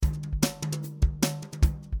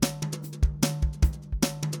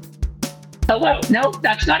Hello. No,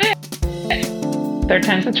 that's not it. Third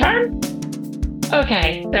time's the charm.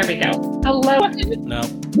 Okay, there we go. Hello. No.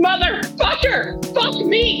 Motherfucker! Fuck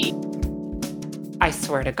me! I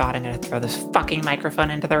swear to God, I'm gonna throw this fucking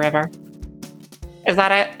microphone into the river. Is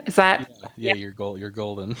that it? Is that? Yeah. You're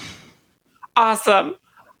golden. Awesome.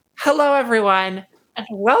 Hello, everyone, and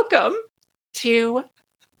welcome to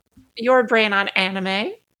Your Brain on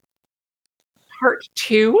Anime, Part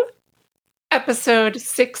 2, Episode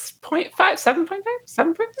 6.5, 7.5?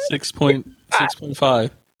 7.5?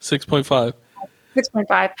 6.5. 6.5.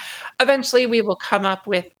 6.5. Eventually, we will come up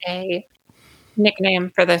with a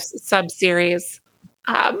nickname for this sub-series.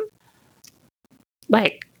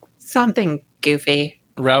 Like something goofy.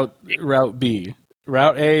 Route B.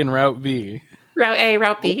 Route A and Route B. Route A,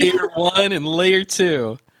 Route B. Layer 1 and Layer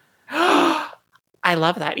 2. I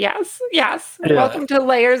love that. Yes. Yeah. Welcome to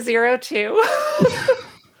Layer 02.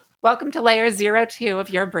 Welcome to Layer 02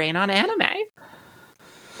 of Your Brain on Anime.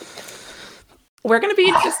 We're going to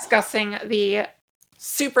be discussing the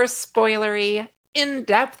super spoilery,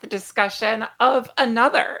 in-depth discussion of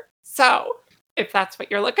Another. So, if that's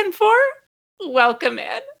what you're looking for, welcome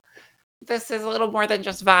in. This is a little more than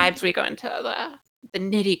just vibes. We go into the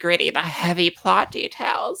nitty-gritty, the heavy plot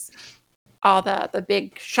details, all the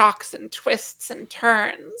big shocks and twists and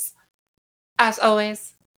turns. As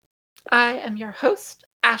always, I am your host,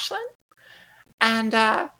 Ashlyn. And,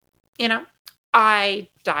 I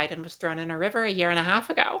died and was thrown in a river 1.5 years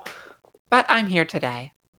ago. But I'm here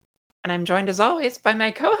today. And I'm joined, as always, by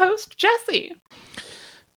my co-host, Jesse.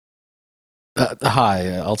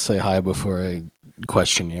 Hi. I'll say hi before I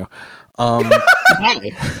question you.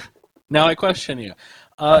 Hi. Now I question you.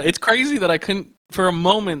 It's crazy that I couldn't... For a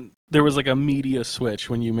moment, there was like a media switch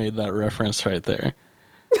when you made that reference right there.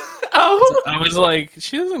 Oh! I was like,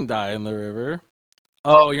 she doesn't die in the river.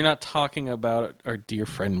 Oh, you're not talking about our dear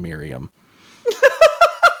friend Miriam.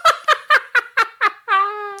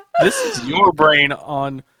 This is Your Brain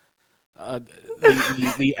on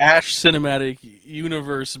the Ash Cinematic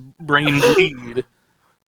Universe Brain Bleed.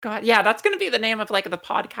 God, yeah, that's going to be the name of like the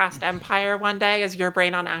podcast empire one day, is Your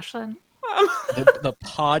Brain on Ashlyn. The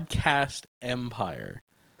podcast empire.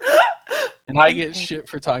 And I get shit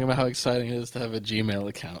for talking about how exciting it is to have a Gmail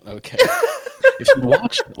account. Okay. If you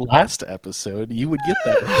watched the last episode, you would get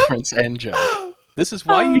that reference and joke. This is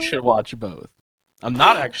why you should watch both. I'm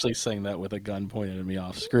not actually saying that with a gun pointed at me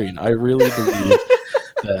off screen. I really believe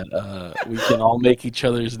that we can all make each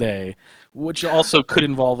other's day, which also could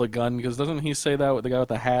involve a gun, because doesn't he say that with the guy with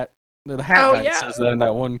the hat? The hat guy says that in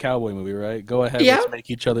that one cowboy movie, right? Go ahead, let's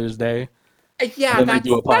make each other's day. Yeah,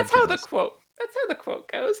 that's how the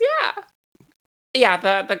quote goes. Yeah,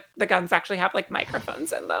 the guns actually have like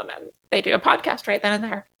microphones in them, and they do a podcast right then and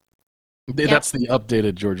there. That's the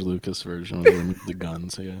updated George Lucas version of the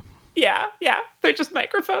guns. Yeah, they're just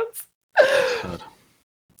microphones. God.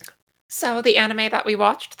 So the anime that we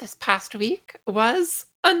watched this past week was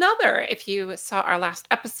Another. If you saw our last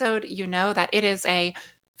episode, you know that it is a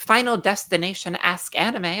Final Destination-esque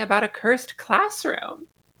anime about a cursed classroom.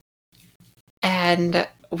 And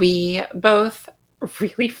we both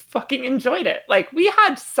really fucking enjoyed it. Like, we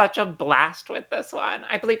had such a blast with this one.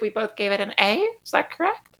 I believe we both gave it an A. Is that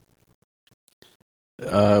correct?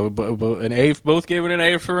 An A. Both gave it an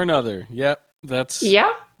A for Another. Yep, that's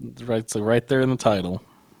right. So right there in the title.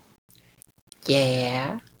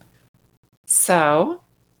 Yeah. So,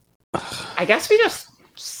 I guess we just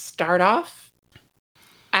start off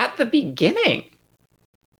at the beginning,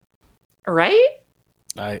 right?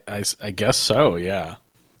 I guess so. Yeah.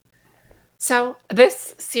 So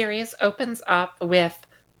this series opens up with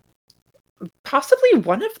possibly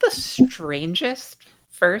one of the strangest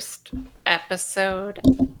first episode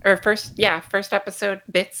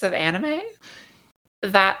bits of anime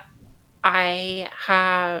that I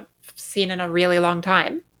have seen in a really long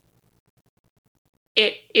time.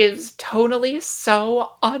 It is tonally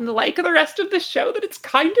so unlike the rest of the show that it's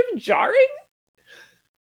kind of jarring.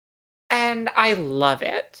 And I love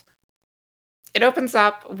it. It opens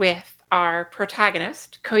up with our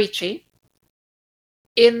protagonist, Koichi,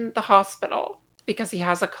 in the hospital because he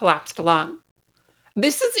has a collapsed lung.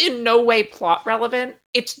 This is in no way plot relevant.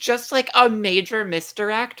 It's just like a major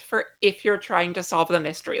misdirect for if you're trying to solve the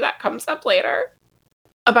mystery that comes up later.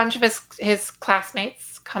 A bunch of his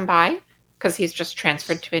classmates come by because he's just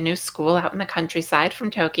transferred to a new school out in the countryside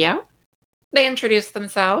from Tokyo. They introduce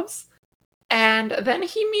themselves, and then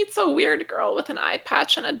he meets a weird girl with an eye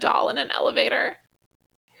patch and a doll in an elevator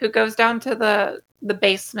who goes down to the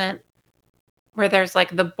basement where there's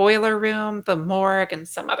like the boiler room, the morgue, and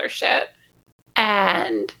some other shit.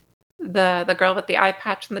 And the girl with the eye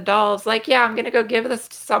patch and the doll is like, yeah, I'm going to go give this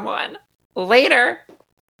to someone. Later.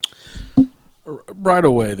 Right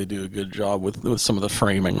away, they do a good job with some of the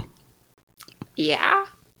framing. Yeah.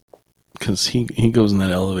 Because he goes in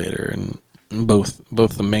that elevator, and both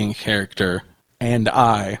the main character and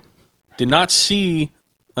I did not see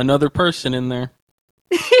another person in there,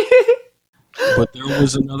 but there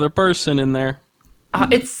was another person in there.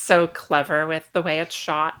 It's so clever with the way it's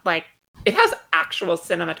shot. Like, it has actual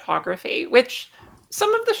cinematography, which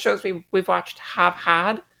some of the shows we've watched have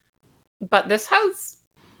had, but this has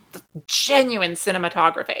genuine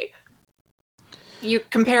cinematography. You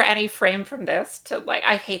compare any frame from this to, like,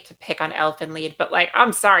 I hate to pick on Elfin Lied, but, like,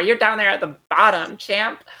 I'm sorry, you're down there at the bottom,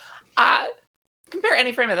 champ. Compare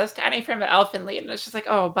any frame of this to any frame of Elfin Lied, and it's just like,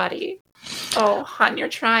 oh, buddy. Oh, hon, you're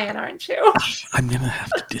trying, aren't you? I'm going to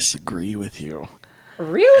have to disagree with you.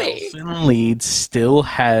 Really? Elfin Lied still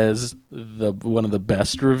has one of the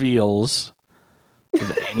best reveals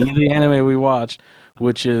of any of the anime we watched,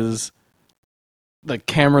 which is the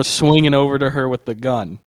camera swinging over to her with the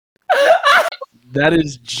gun. That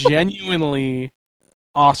is genuinely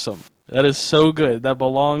awesome. That is so good. That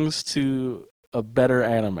belongs to a better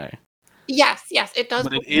anime. Yes, it does.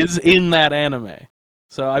 But it is in that anime.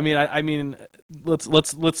 So I mean, let's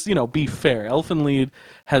be fair. Elfin Lied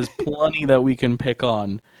has plenty that we can pick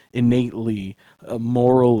on innately,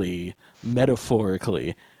 morally,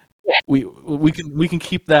 metaphorically. We can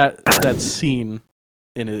keep that scene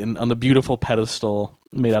on the beautiful pedestal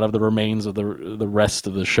made out of the remains of the rest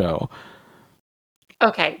of the show.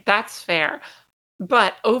 Okay, that's fair.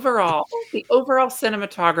 But overall, the overall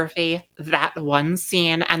cinematography, that one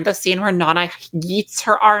scene, and the scene where Nana yeets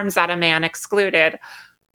her arms at a man excluded,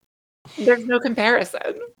 there's no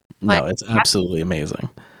comparison. No, it's absolutely amazing.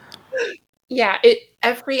 Yeah,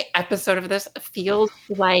 every episode of this feels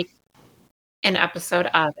like an episode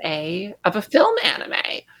of a film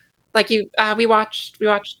anime. Like we watched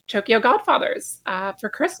Tokyo Godfathers for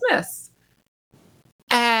Christmas.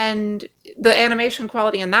 And the animation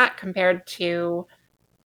quality in that compared to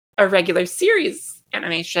a regular series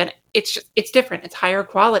animation, it's different. It's higher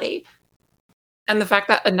quality. And the fact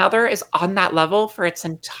that another is on that level for its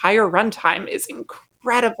entire runtime is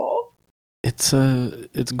incredible. It's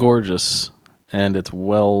gorgeous and it's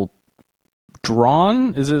well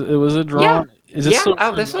drawn. Was it drawn? Yeah. Is it still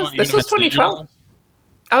this was 2012.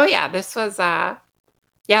 Oh yeah, this was all,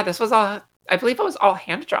 I believe it was all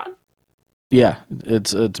hand drawn. Yeah,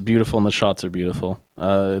 it's beautiful and the shots are beautiful.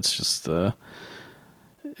 It's just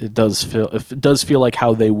it does feel like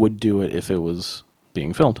how they would do it if it was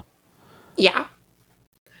being filmed. Yeah.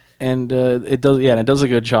 And it does a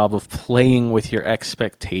good job of playing with your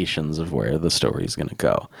expectations of where the story is going to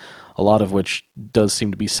go. A lot of which does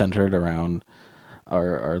seem to be centered around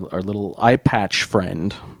our little eye patch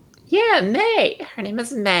friend. Yeah, May. Her name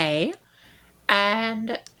is May.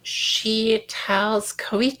 And she tells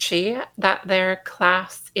Koichi that their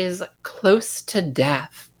class is close to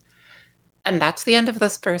death. And that's the end of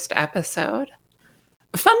this first episode.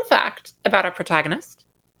 Fun fact about our protagonist,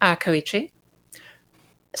 Koichi.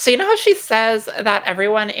 So you know how she says that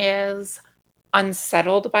everyone is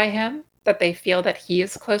unsettled by him, that they feel that he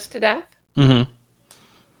is close to death? Mm-hmm.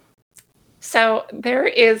 So there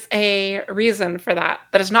is a reason for that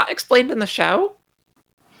is not explained in the show,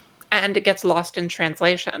 and it gets lost in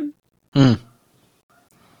translation.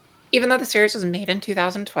 Even though the series was made in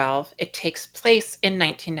 2012, it takes place in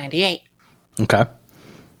 1998. Okay.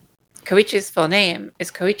 Koichi's full name is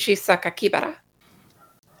Koichi Sakakibara.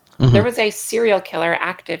 Mm-hmm. There was a serial killer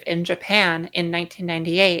active in Japan in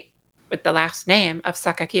 1998 with the last name of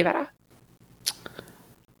Sakakibara.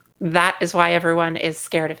 That is why everyone is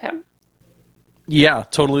scared of him. Yeah,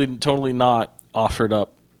 totally not offered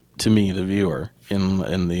up to me, the viewer,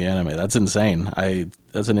 in the anime. That's insane.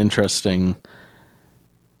 That's an interesting.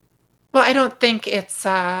 Well, I don't think it's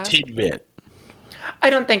tidbit. I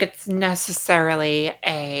don't think it's necessarily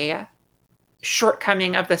a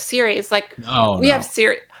shortcoming of the series. Like, we have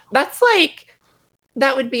series. That's like,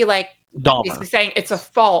 that would be like basically saying it's a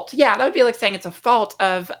fault. Yeah, that would be like saying it's a fault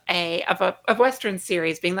of a Western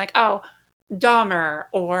series being like, oh, Dahmer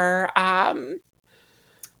or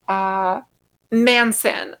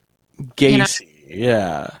Manson. Gacy,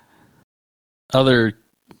 yeah. Other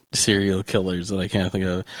serial killers that I can't think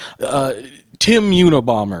of. Tim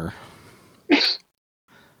Unabomber.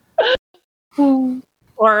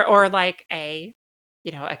 Or like a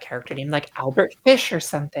character named like Albert Fish or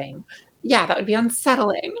something. Yeah, that would be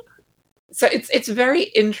unsettling. So it's very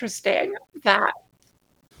interesting that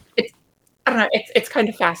it's kind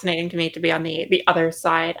of fascinating to me to be on the other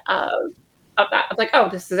side of that. Of like, oh,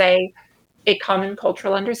 this is a common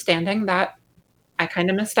cultural understanding that I kind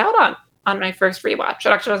of missed out on. on my first rewatch. It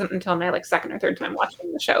actually wasn't until my like second or third time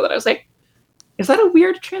watching the show that I was like, is that a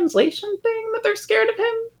weird translation thing that they're scared of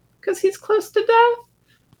him because he's close to death?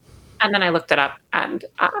 And then I looked it up, and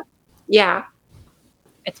yeah,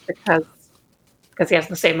 it's because he has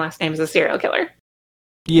the same last name as a serial killer.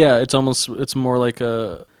 Yeah, it's more like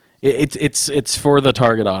it's for the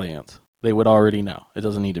target audience. They would already know. It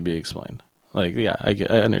doesn't need to be explained. Like, yeah, I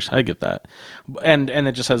understand. I get that, and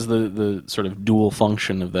it just has the sort of dual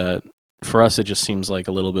function of that. For us, it just seems like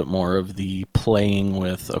a little bit more of the playing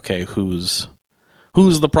with, okay, who's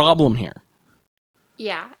the problem here?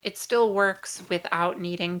 Yeah, it still works without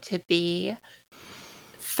needing to be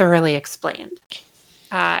thoroughly explained.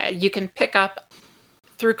 You can pick up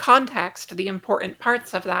through context the important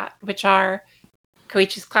parts of that, which are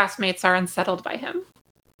Koichi's classmates are unsettled by him.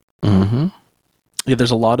 Mm-hmm. Yeah,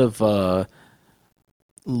 there's a lot of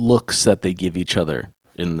looks that they give each other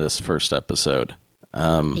in this first episode.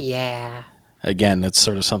 Yeah. Again, that's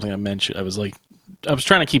sort of something I mentioned. I was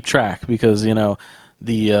trying to keep track because,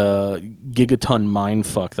 the gigaton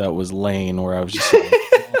mindfuck that was Lane, where I was just like,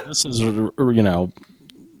 well, this is,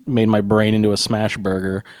 made my brain into a smash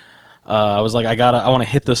burger. I was like, I want to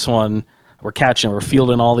hit this one. We're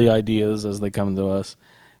fielding all the ideas as they come to us.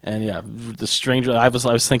 And yeah, the stranger, I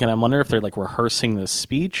was thinking, I wonder if they're like rehearsing this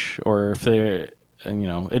speech, or if they're,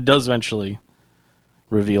 it does eventually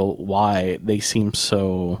reveal why they seem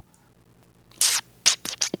so.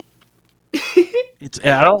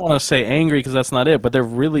 I don't want to say angry because that's not it, but they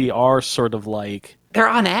really are sort of like, they're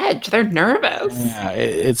on edge. They're nervous. Yeah,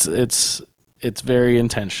 it's very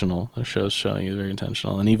intentional. The show's showing you very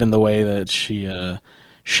intentional, and even the way that she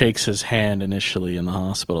shakes his hand initially in the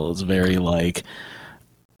hospital is very like,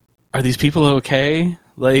 are these people okay?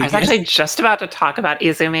 Like, I was actually just about to talk about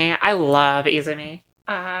Izumi. I love Izumi.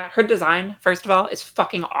 Her design, first of all, is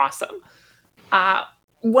fucking awesome.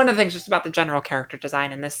 One of the things just about the general character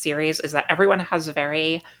design in this series is that everyone has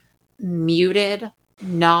very muted,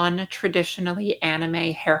 non-traditionally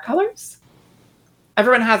anime hair colors.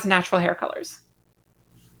 Everyone has natural hair colors,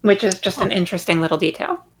 which is just an interesting little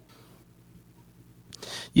detail.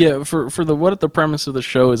 Yeah, for what the premise of the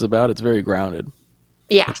show is about, it's very grounded.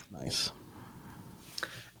 Yeah. That's nice.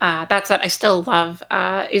 That said, I still love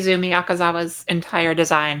Izumi Akazawa's entire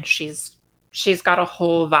design. She's got a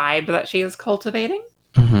whole vibe that she is cultivating,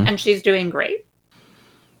 and she's doing great.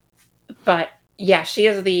 But yeah, she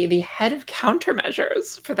is the head of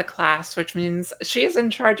countermeasures for the class, which means she is in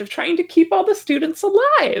charge of trying to keep all the students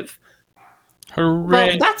alive. Hooray!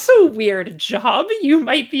 Well, that's a weird job, you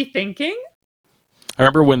might be thinking. I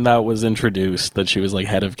remember when that was introduced, that she was like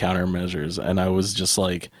head of countermeasures, and I was just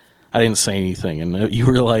like, I didn't say anything, and you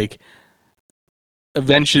were like,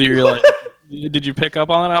 eventually you're like, did you pick up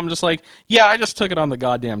on it? I'm just like, yeah, I just took it on the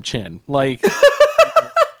goddamn chin. Like,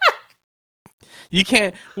 you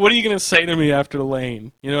can't, what are you going to say to me after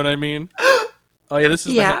Lane? You know what I mean? Oh yeah, this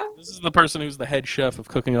is the person who's the head chef of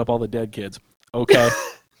cooking up all the dead kids. Okay.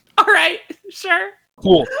 All right, sure.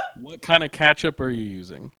 Cool. What kind of ketchup are you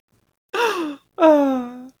using?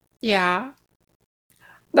 Yeah.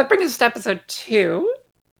 That brings us to episode 2,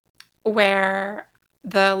 where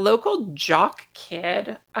the local jock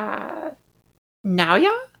kid, Naoya?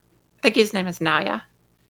 I think his name is Naoya.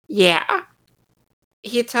 Yeah.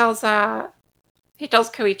 He tells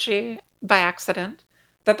Koichi by accident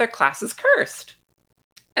that their class is cursed.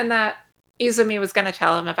 And that Izumi was going to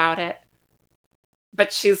tell him about it.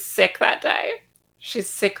 But she's sick that day. She's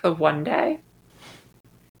sick the one day.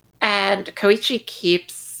 And Koichi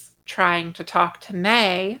keeps trying to talk to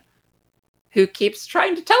Mei, who keeps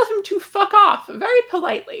trying to tell him to fuck off very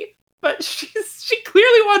politely. But she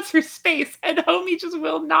clearly wants her space, and Homie just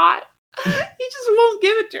will not. He just won't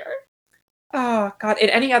give it to her. Oh, God. In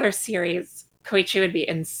any other series, Koichi would be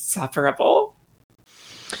insufferable.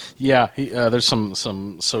 Yeah, there's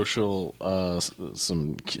some social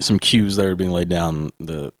some cues that are being laid down.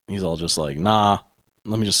 He's all just like, nah,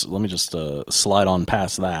 let me just slide on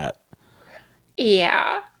past that.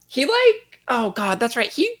 Yeah, he oh God, that's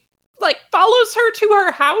right. He follows her to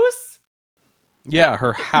her house. Yeah,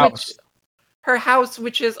 her house. Her house,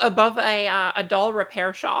 which is above a doll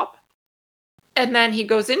repair shop, and then he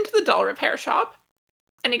goes into the doll repair shop,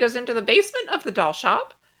 and he goes into the basement of the doll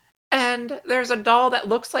shop. And there's a doll that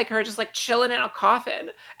looks like her just chilling in a coffin.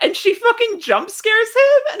 And she fucking jump scares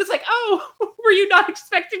him. And it's like, oh, were you not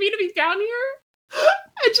expecting me to be down here?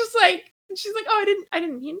 And just she's like, oh, I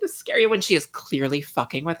didn't mean to scare you, when she is clearly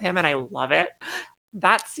fucking with him. And I love it.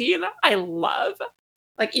 That scene, I love.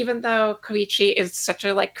 Even though Koichi is such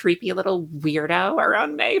a creepy little weirdo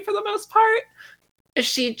around Mei for the most part,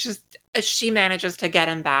 she manages to get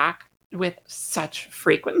him back with such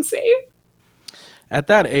frequency. At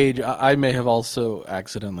that age, I may have also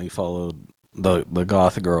accidentally followed the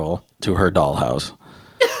goth girl to her dollhouse.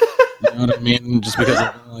 You know what I mean? Just because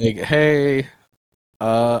I'm like, hey,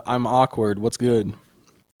 I'm awkward. What's good?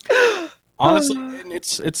 Honestly, and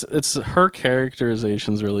it's her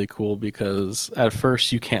characterization's really cool because at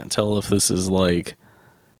first you can't tell if this is like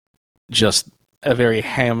just a very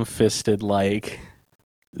ham-fisted like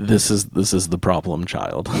this is the problem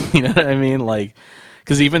child. You know what I mean? Like,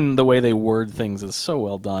 because even the way they word things is so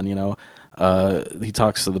well done. You know, he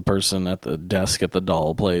talks to the person at the desk at the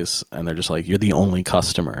doll place, and they're just like, "You're the only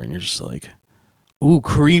customer," and you're just like, "Ooh,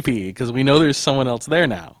 creepy," because we know there's someone else there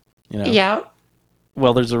now. You know? Yeah.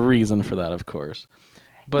 Well, there's a reason for that, of course.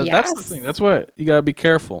 But Yes. that's the thing. That's what you gotta be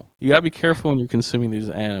careful. You gotta be careful when you're consuming these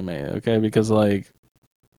anime, okay? Because like,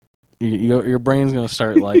 your brain's gonna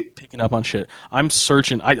start like picking up on shit. I'm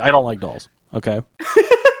searching. I don't like dolls. Okay.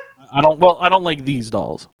 I don't like these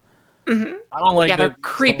dolls. Mm-hmm. I don't like. Yeah, they're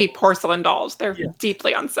creepy porcelain dolls. They're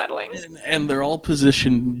deeply unsettling. And they're all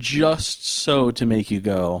positioned just so to make you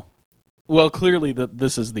go, well, clearly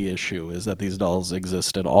this is the issue, is that these dolls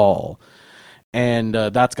exist at all. And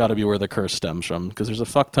that's got to be where the curse stems from, because there's a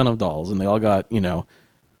fuck ton of dolls, and they all got, you know,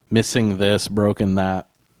 missing this, broken that.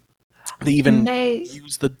 They even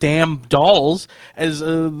use the damn dolls as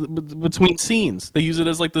between scenes. They use it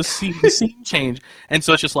as like the scene change, and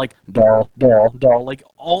so it's just like doll, like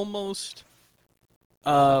almost.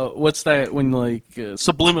 What's that when like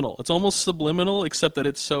subliminal? It's almost subliminal, except that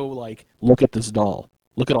it's so like, look at this doll,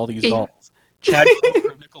 look at all these dolls. Chad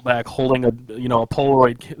Nickelback holding a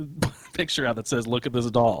Polaroid picture out that says, "Look at this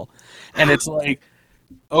doll," and it's like,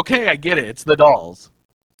 okay, I get it. It's the dolls,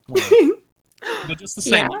 but just the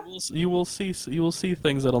same, you will see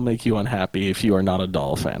things that'll make you unhappy if you are not a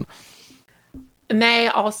doll fan. May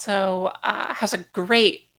also has a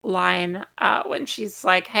great line when she's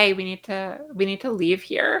like, "Hey, we need to leave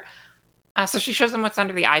here." So she shows them what's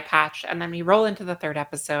under the eye patch, and then we roll into the third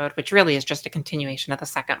episode, which really is just a continuation of the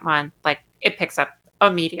second one. Like, it picks up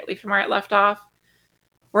immediately from where it left off,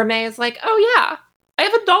 where May is like, "Oh yeah, I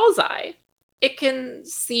have a doll's eye. It can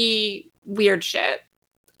see weird shit."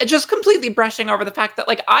 Just completely brushing over the fact that,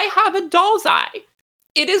 like, I have a doll's eye.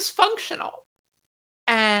 It is functional.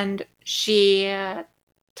 And she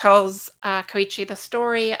tells Koichi the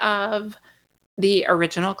story of the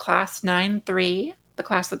original Class 9-3, the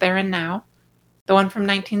class that they're in now, the one from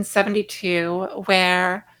 1972,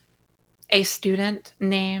 where a student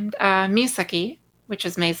named Misaki, which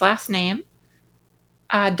is May's last name,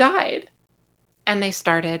 died. And they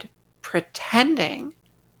started pretending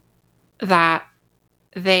that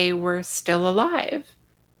they were still alive.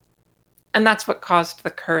 And that's what caused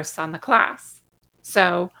the curse on the class.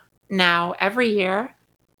 So now every year,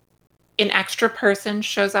 an extra person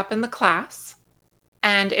shows up in the class,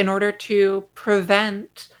 and in order to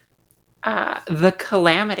prevent the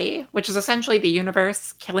calamity, which is essentially the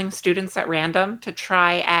universe killing students at random to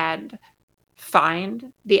try and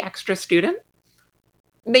find the extra student,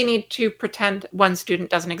 they need to pretend one student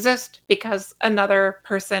doesn't exist because another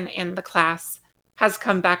person in the class has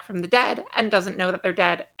come back from the dead and doesn't know that they're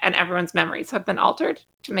dead, and everyone's memories have been altered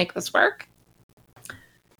to make this work.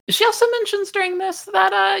 She also mentions during this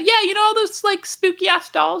that, you know, all those like spooky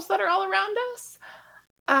ass dolls that are all around us.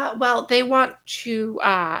 Well, they want to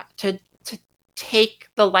take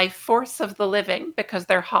the life force of the living because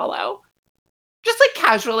they're hollow, just like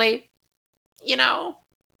casually, you know.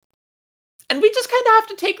 And we just kind of have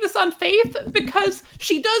to take this on faith because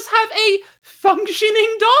she does have a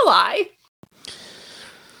functioning doll eye.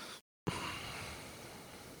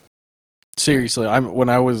 Seriously,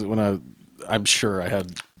 I'm sure I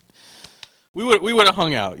had. We would have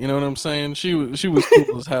hung out. You know what I'm saying? She was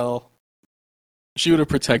cool as hell. She would have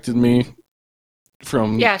protected me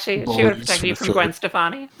from. Yeah, she would have protected you from Gwen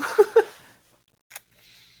Stefani.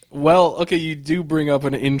 Well, okay, you do bring up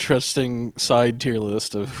an interesting side tier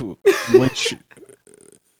list of which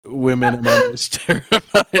women am I most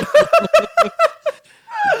terrified.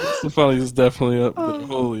 Stefani is definitely up there.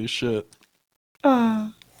 Holy shit.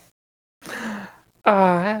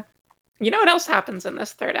 You know what else happens in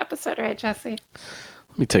this third episode, right, Jesse?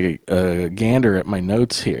 Let me take a gander at my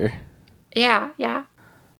notes here. Yeah.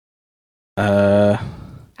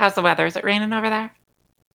 How's the weather? Is it raining over there?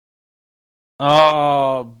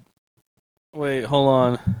 Oh, wait, hold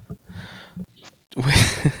on.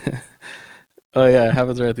 Oh yeah, it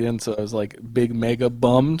happens right at the end. So I was like big mega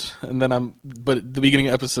bummed, and then but the beginning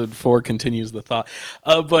of episode 4 continues the thought.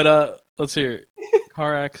 Let's hear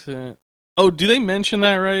car accident. Oh, do they mention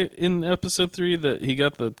that right in episode 3 that he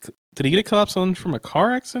got did he get a collapse on from a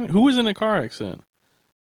car accident? Who was in a car accident?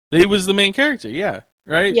 It was the main character, yeah.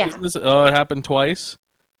 Right? Yeah. Isn't this, it happened twice?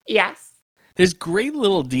 Yes. There's great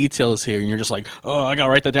little details here, and you're just like, oh, I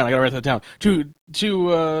gotta write that down. Two,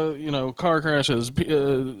 car crashes,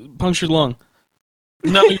 punctured lung.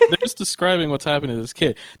 No, they're just describing what's happening to this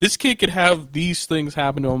kid. This kid could have these things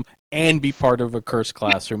happen to him and be part of a cursed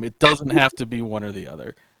classroom. It doesn't have to be one or the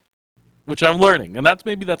other, which I'm learning, and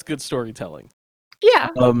maybe that's good storytelling. Yeah.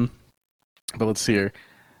 But let's see here.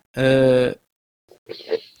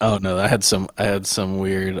 Oh no, I had some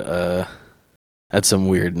weird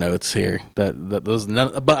notes here but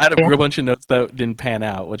I had a bunch of notes that didn't pan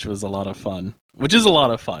out, which was a lot of fun.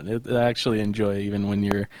 I actually enjoy even when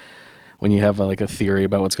you have like a theory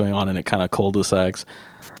about what's going on and it kind of cul-de-sacs.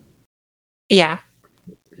 Yeah.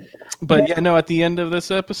 But yeah, no, at the end of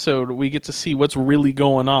this episode, we get to see what's really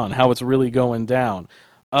going on, how it's really going down.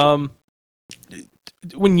 When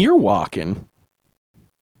you're walking,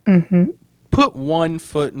 put one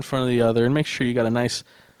foot in front of the other and make sure you got a nice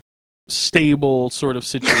stable sort of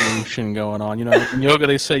situation going on. In yoga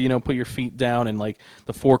they say, put your feet down in like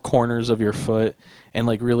the four corners of your foot and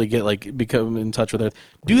like really become in touch with it.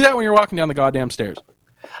 Do that when you're walking down the goddamn stairs.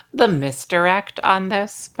 The misdirect on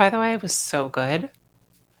this, by the way, was so good.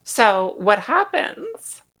 So what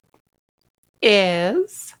happens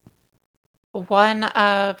is one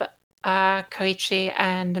of Koichi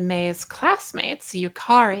and Mei's classmates,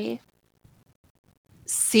 Yukari,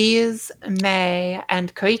 sees Mei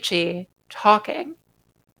and Koichi talking.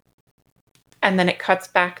 And then it cuts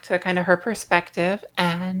back to kind of her perspective,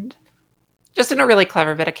 and just in a really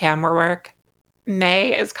clever bit of camera work,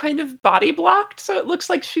 Mei is kind of body blocked, so it looks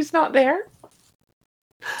like she's not there.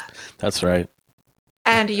 That's right.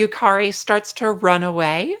 And Yukari starts to run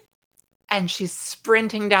away, and she's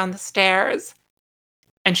sprinting down the stairs,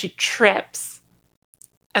 and she trips.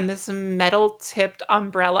 And this metal-tipped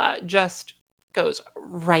umbrella just goes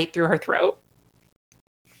right through her throat.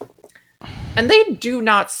 And they do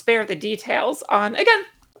not spare the details on, again,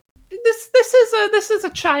 this is a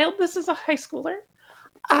child, this is a high schooler.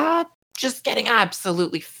 Just getting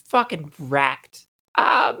absolutely fucking wrecked.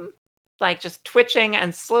 Like just twitching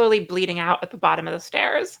and slowly bleeding out at the bottom of the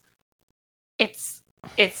stairs. It's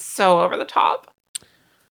so over the top.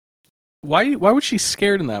 Why was she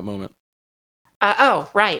scared in that moment?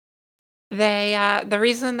 Right. The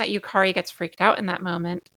reason that Yukari gets freaked out in that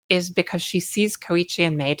moment is because she sees Koichi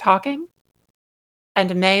and Mei talking.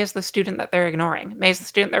 And Mei is the student that they're ignoring. Mei is the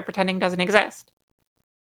student they're pretending doesn't exist.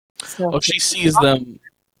 So she sees them.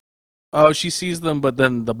 Oh, she sees them, but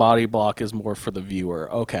then the body block is more for the viewer.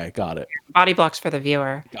 Okay, got it. Body blocks for the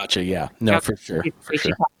viewer. Gotcha, yeah. No, for sure. She's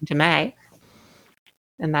talking to Mei.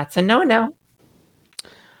 And that's a no-no.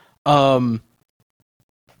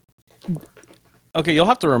 Okay, you'll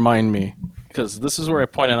have to remind me, because this is where I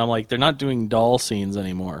point out, I'm like, they're not doing doll scenes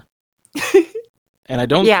anymore. And I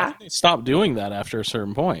don't think they stop doing that after a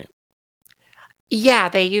certain point. Yeah,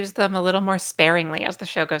 they use them a little more sparingly as the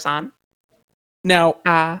show goes on. Now,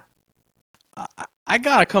 I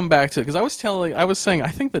gotta come back to it, because I was saying, I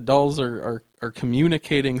think the dolls are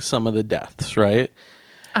communicating some of the deaths, right?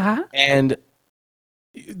 Uh-huh. And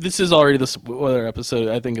this is already the spoiler episode.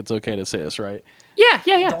 I think it's okay to say this, right?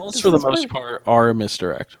 Yeah. Dolls, for the most part, are a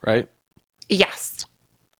misdirect, right? Yes.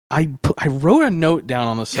 I wrote a note down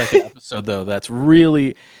on the second episode, though, that's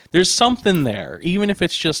really... There's something there, even if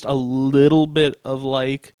it's just a little bit of,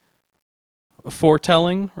 like,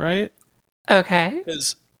 foretelling, right? Okay.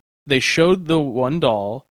 Because they showed the one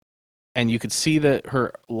doll, and you could see that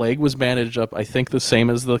her leg was bandaged up, I think the same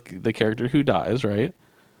as the character who dies, right?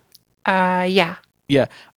 Yeah. Yeah.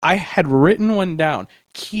 I had written one down.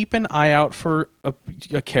 Keep an eye out for a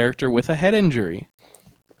character with a head injury.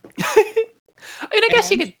 I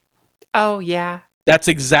guess you could... Oh, yeah. That's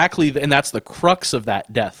exactly... And that's the crux of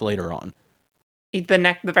that death later on.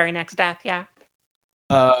 The very next death, yeah.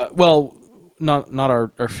 Well, not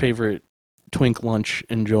our favorite Twink lunch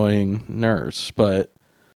enjoying nurse, but...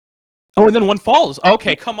 Oh, and then one falls.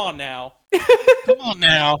 Okay, come on now. Come on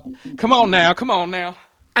now.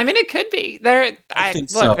 I mean, it could be.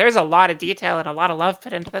 There's a lot of detail and a lot of love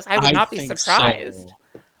put into this. I would not be surprised.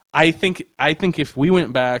 So. I think if we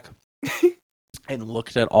went back and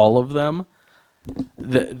looked at all of them,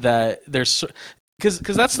 that there's... Because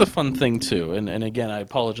that's the fun thing, too. And again, I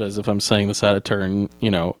apologize if I'm saying this out of turn,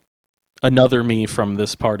 another me from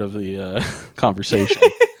this part of the conversation.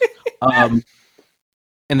 And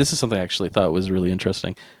this is something I actually thought was really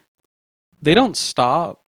interesting. They don't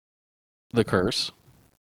stop the curse.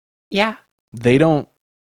 Yeah. They don't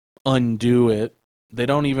undo it. They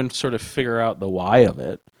don't even sort of figure out the why of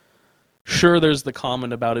it. Sure, there's the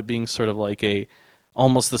comment about it being sort of like a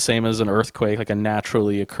almost the same as an earthquake, like a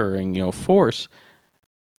naturally occurring, force.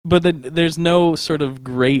 But then there's no sort of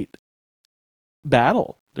great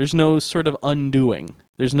battle. There's no sort of undoing.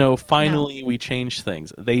 There's no finally we change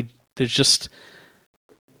things. There's just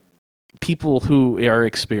people who are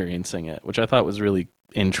experiencing it, which I thought was really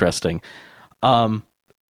interesting.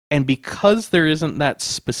 And because there isn't that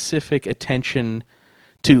specific attention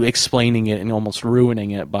to explaining it and almost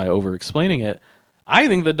ruining it by over-explaining it, I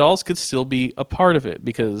think the dolls could still be a part of it,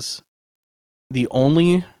 because the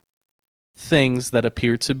only things that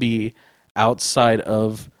appear to be outside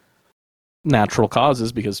of natural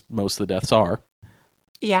causes, because most of the deaths are,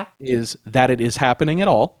 is that it is happening at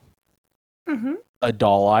all, a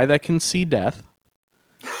doll eye that can see death,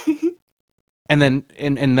 and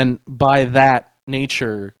then by that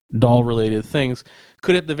nature, doll-related things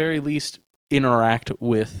could at the very least interact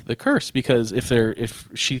with the curse, because if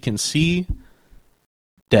she can see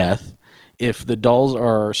death, if the dolls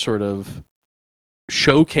are sort of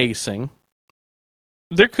showcasing,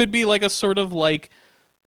 there could be like a sort of like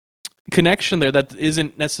connection there that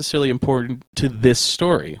isn't necessarily important to this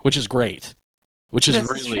story, which is great, which is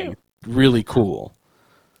really, really cool.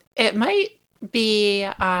 It might be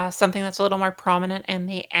something that's a little more prominent in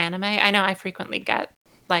the anime. I know I frequently get,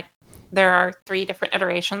 like, there are 3 different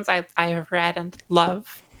iterations. I have read and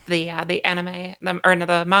love the anime,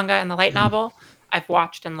 the manga and the light novel. I've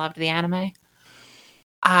watched and loved the anime.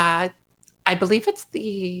 I believe it's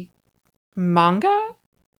the manga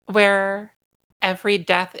where every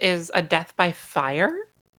death is a death by fire.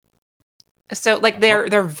 So, like,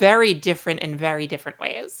 they're very different in very different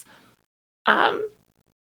ways. Yeah.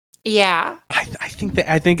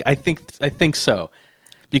 I think so,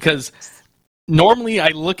 because normally I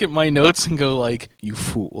look at my notes and go like, "You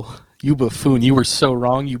fool, you buffoon, you were so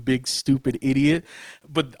wrong, you big stupid idiot."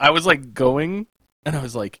 But I was like going, and I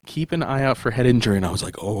was like, keep an eye out for head injury, and I was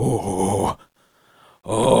like, oh.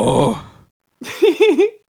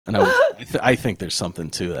 And I think there's something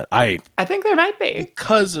to that. I think there might be,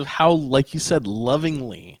 because of how, like you said,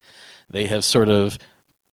 lovingly they have sort of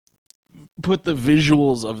put the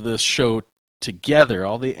visuals of this show together,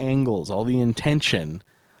 all the angles, all the intention.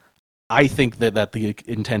 I think that the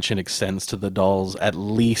intention extends to the dolls at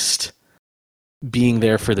least being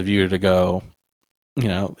there for the viewer to go,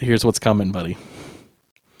 here's what's coming, buddy.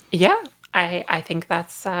 Yeah, I think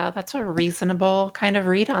that's a reasonable kind of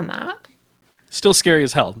read on that. Still scary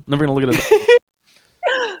as hell. Never gonna look at it.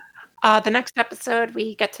 The next episode,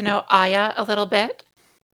 we get to know Aya a little bit.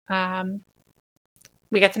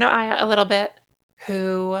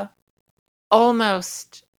 Who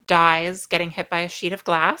almost dies getting hit by a sheet of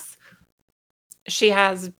glass. She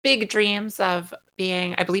has big dreams of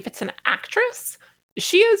being, I believe it's an actress.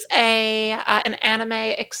 She is an anime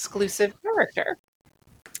exclusive character.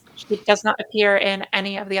 She does not appear in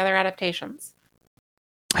any of the other adaptations.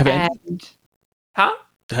 Have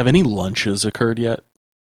any lunches occurred yet?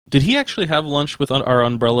 Did he actually have lunch with our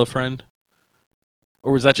umbrella friend?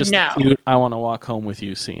 Or was that just the cute "I want to walk home with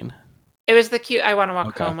you" scene? It was the cute "I want to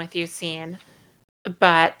walk home with you" scene.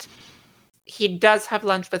 But he does have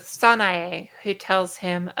lunch with Sanae, who tells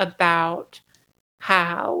him about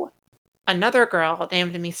how another girl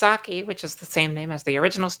named Misaki, which is the same name as the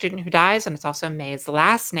original student who dies, and it's also Mei's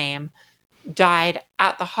last name, died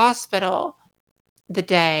at the hospital the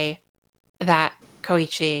day that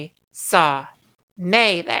Koichi saw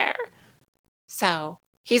Mei there. So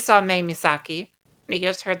he saw Mei Misaki, and he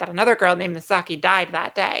just heard that another girl named Misaki died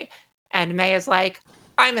that day. And Mei is like,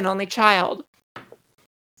 I'm an only child.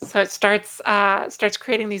 So it starts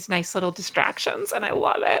creating these nice little distractions, and I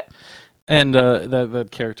love it. And that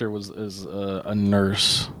character is a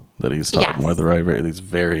nurse that he's talking with, right? He's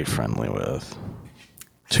very friendly with.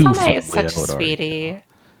 Sanae is such a sweetie.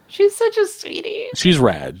 She's such a sweetie. She's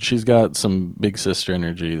rad. She's got some big sister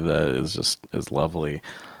energy that is lovely.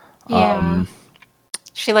 Yeah.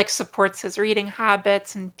 She supports his reading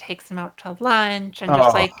habits and takes him out to lunch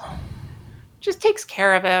and just takes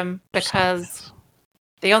care of him, because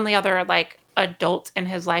the only other adult in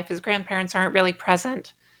his life, his grandparents aren't really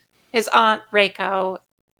present. His aunt Reiko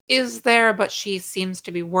is there, but she seems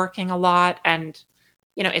to be working a lot and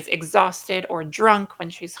is exhausted or drunk when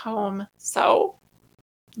she's home. So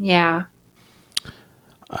yeah.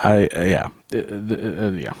 Yeah.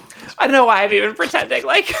 I don't know why I'm even pretending.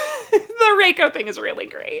 The Reiko thing is really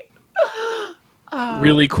great.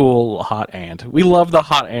 Really cool hot aunt. We love the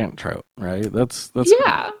hot aunt trope, right? That's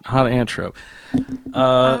hot aunt trope.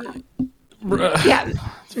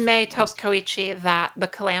 Mei tells Koichi that the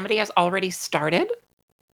calamity has already started,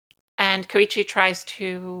 and Koichi tries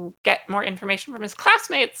to get more information from his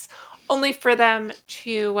classmates, only for them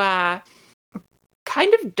to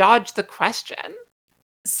kind of dodge the question.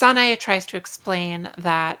 Sanae tries to explain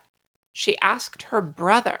that she asked her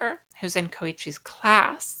brother, who's in Koichi's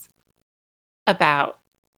class, about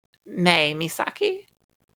Mei Misaki.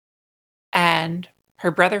 And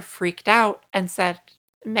her brother freaked out and said,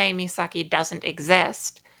 Mei Misaki doesn't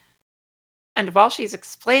exist. And while she's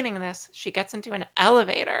explaining this, she gets into an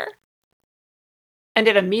elevator. And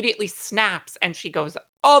it immediately snaps, and she goes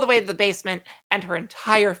all the way to the basement, and her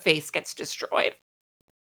entire face gets destroyed.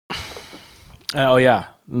 Oh, yeah.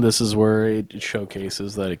 This is where it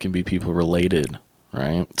showcases that it can be people related,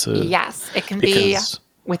 right? Yes, it can be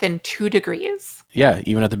within 2 degrees. Yeah,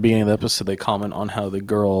 even at the beginning of the episode, they comment on how the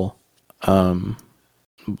girl,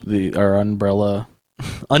 our umbrella,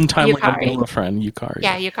 untimely Yukari. umbrella friend, Yukari.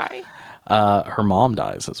 Yeah, Yukari. Her mom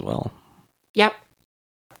dies as well. Yep.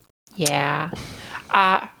 Yeah.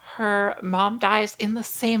 Her mom dies in the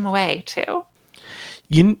same way, too.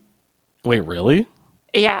 Wait, really?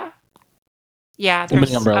 Yeah. Yeah, Too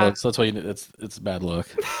many umbrellas. That's why it's a bad look.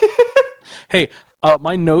 Hey,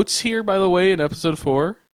 my notes here, by the way, in episode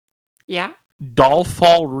 4. Yeah. Doll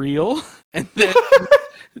fall real, and then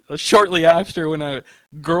shortly after, when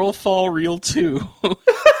girl fall real 2.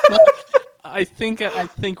 I think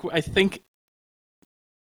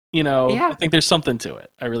you know. Yeah. I think there's something to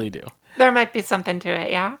it. I really do. There might be something to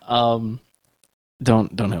it. Yeah. Don't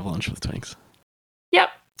have lunch with Twinks. Yep.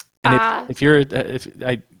 And if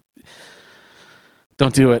I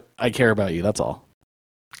don't do it, I care about you. That's all.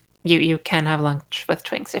 You can have lunch with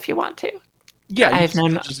Twinks if you want to. Yeah,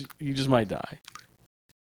 you just might die.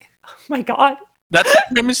 Oh my god. That's the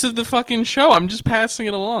premise of the fucking show. I'm just passing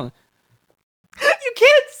it along. You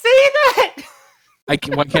can't say that! Why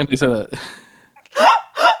can't I say that?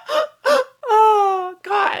 Oh,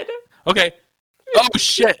 God. Okay. Oh,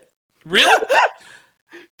 shit. Really?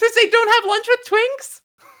 To say don't have lunch with Twinks?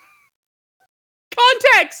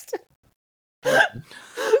 Context! Not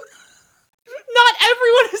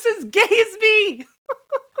everyone is as gay as me!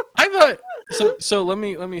 I thought so. Let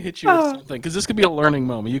me hit you with something, because this could be a learning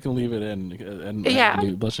moment. You can leave it in and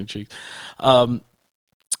do blushing cheeks.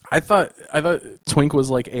 I thought Twink was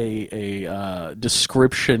like a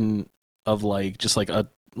description of just like a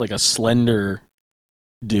slender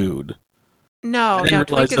dude. No,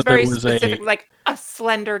 Twink is very specific, like a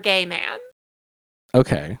slender gay man.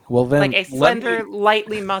 Okay, well then, like a slender,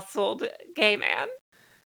 lightly muscled gay man.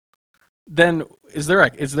 Then is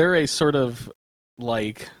there a sort of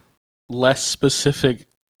like less specific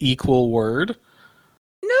equal word?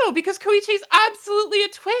 No, because Koichi's absolutely a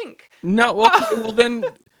twink. No, well then.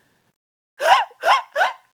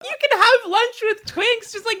 You can have lunch with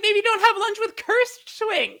Twinks, just like maybe don't have lunch with cursed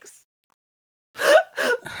Twinks.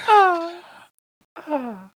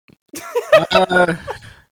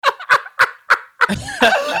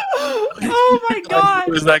 Oh my god!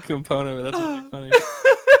 There's that component of it. That's really funny.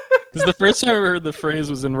 Because the first time I heard the phrase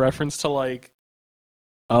was in reference to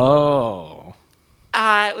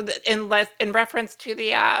in reference to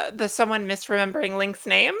the someone misremembering Link's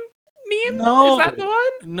name meme. No, is that the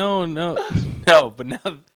one? No. But now,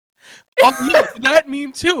 yeah, that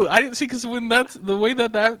meme too. I didn't see, because when that's the way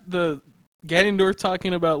that the Ganondorf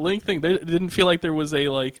talking about Link thing, it didn't feel like there was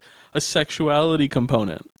a sexuality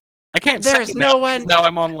component. I can't. There's no one. Now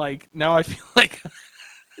I'm on now I feel like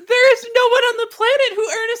there is no one on the planet who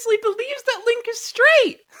earnestly believes that Link is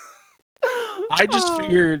straight. I just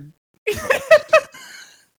figured.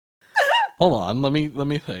 Hold on, let me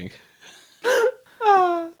think.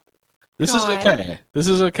 This is okay. This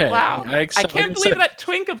is okay. Wow. I can't believe that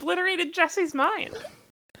Twink obliterated Jesse's mind.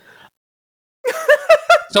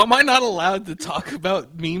 So am I not allowed to talk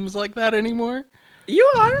about memes like that anymore? You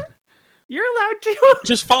are. You're allowed to.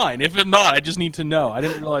 Just fine. If I'm not, I just need to know. I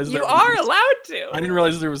didn't realize you are allowed to. I didn't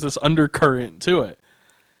realize there was this undercurrent to it.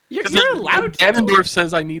 You're allowed to. Ganondorf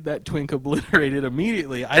says I need that Twink obliterated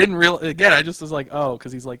immediately. I didn't realize. Again, I just was like, oh,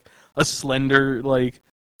 because he's like a slender,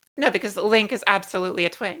 No, because Link is absolutely a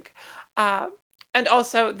twink. And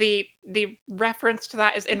also the reference to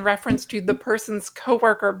that is in reference to the person's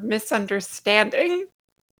coworker misunderstanding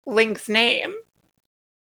Link's name.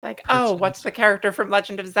 What's the character from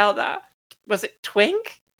Legend of Zelda? Was it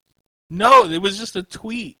Twink? No, it was just a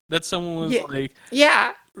tweet that someone was like.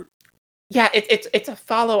 Yeah. Yeah, it's a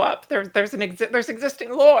follow-up. There's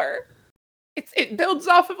existing lore. It builds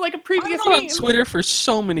off of a previous I'm meme. on Twitter for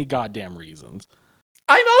so many goddamn reasons.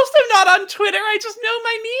 I'm also not on Twitter. I just know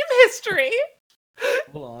my meme history.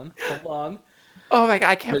 Hold on. Oh my god,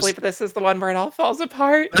 I can't believe this is the one where it all falls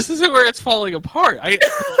apart. This isn't where it's falling apart.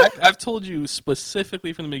 I've told you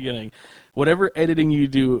specifically from the beginning, whatever editing you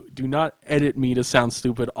do not edit me to sound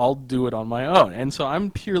stupid. I'll do it on my own. And so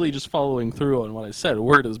I'm purely just following through on what I said.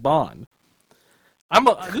 Word is bond.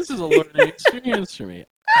 This is a learning experience for me.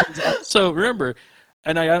 So remember,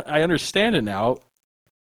 and I understand it now,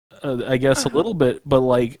 I guess a little bit, but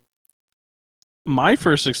like, my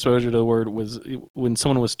first exposure to the word was when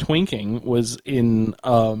someone was twinking was in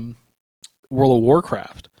World of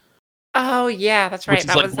Warcraft. Oh yeah, that's right. Which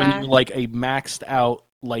is like when you're like a maxed out,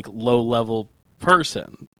 like low level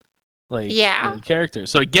person, like character.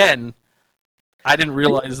 So again, I didn't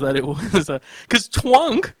realize that it was because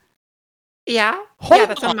Twunk. Yeah,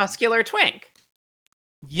 that's a muscular twink.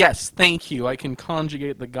 Yes, thank you. I can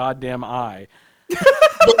conjugate the goddamn I.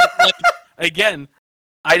 But, like, again,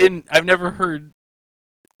 I've never heard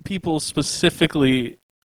people specifically.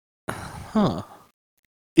 Huh?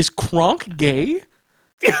 Is Kronk gay?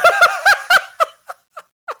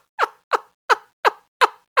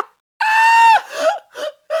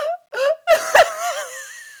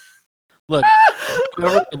 Look,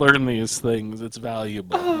 whenever I learn these things, it's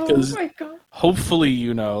valuable because hopefully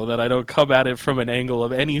you know that I don't come at it from an angle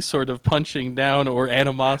of any sort of punching down or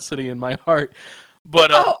animosity in my heart.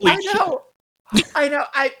 But I know.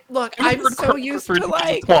 I'm so used to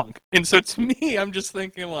like Twunk, and so to me, I'm just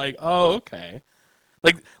thinking like, oh, okay,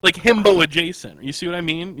 like himbo adjacent. You see what I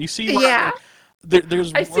mean? You see? Yeah.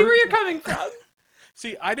 There's. I see where you're coming from.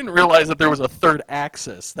 See, I didn't realize that there was a third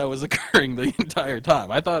axis that was occurring the entire time.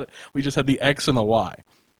 I thought we just had the X and the Y.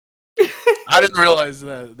 I didn't realize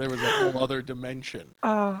that there was a whole other dimension.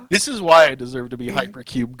 This is why I deserve to be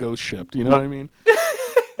hypercube ghost shipped. You know what I mean?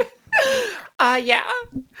 Yeah.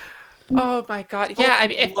 Oh my god. Yeah, I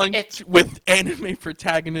mean, it's with anime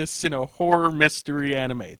protagonists in a horror mystery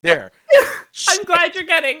anime. There. I'm glad you're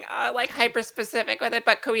getting like hyper specific with it,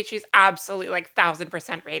 but Koichi's absolutely like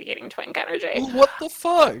 1000% radiating twink energy. Well, what the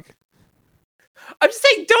fuck? I'm just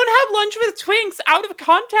saying, don't have lunch with twinks out of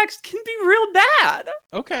context can be real bad.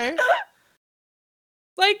 Okay.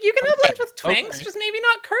 Like, you can have lunch with twinks, just maybe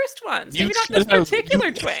not cursed ones. Maybe not this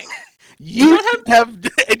particular twink. You should have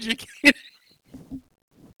educated.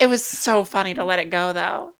 It was so funny to let it go,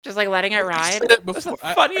 though. Just like letting it ride. It was the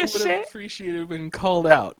funniest shit. I would have appreciated being called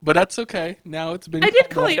out, but that's okay. Now it's been. I did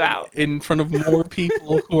call you out in front of more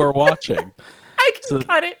people who are watching. I can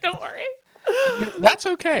cut it. Don't worry. That's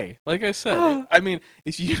okay. Like I said, I mean,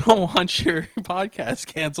 if you don't want your podcast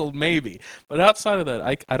canceled, maybe. But outside of that,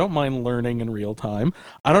 I don't mind learning in real time.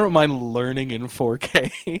 I don't mind learning in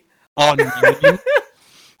 4K on YouTube.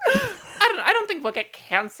 I don't think we'll get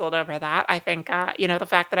canceled over that. I think the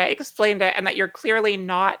fact that I explained it and that you're clearly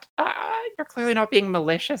not being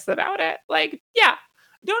malicious about it. Like, yeah,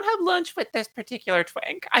 don't have lunch with this particular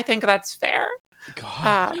twink. I think that's fair.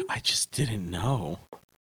 God, I just didn't know.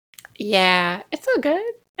 Yeah, it's all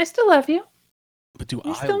good. I still love you. But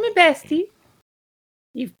you're still my bestie.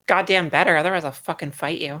 You goddamn better, otherwise I'll fucking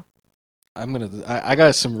fight you. I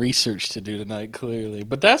got some research to do tonight, clearly,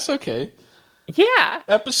 but that's okay. Yeah.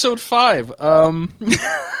 Episode 5.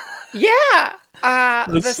 Yeah.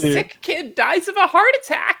 The sick kid dies of a heart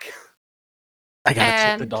attack. I gotta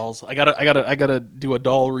check the dolls. I gotta do a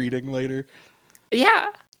doll reading later.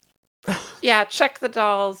 Yeah. Yeah, check the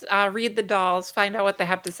dolls, read the dolls, find out what they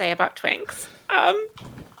have to say about twinks.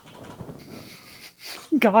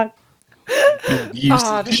 God.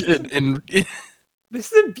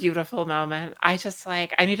 This is a beautiful moment. I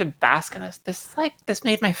need to bask in this. This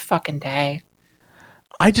made my fucking day.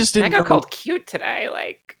 I just didn't. I got called cute today.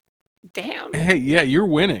 Like, damn. Hey, yeah, you're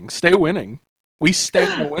winning. Stay winning. We stay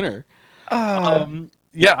a winner.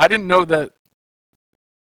 Yeah, I didn't know that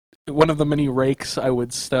one of the many rakes I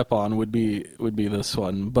would step on would be this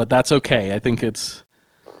one, but that's okay. I think it's.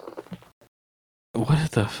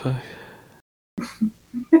 What the fuck?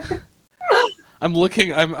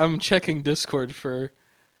 I'm checking Discord for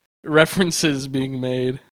references being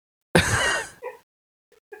made.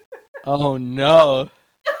 Oh no.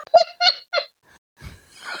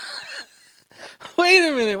 Wait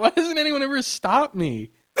a minute, why doesn't anyone ever stop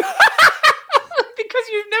me? Because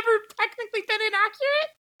you've never technically been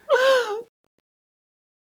inaccurate?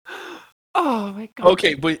 Oh my god.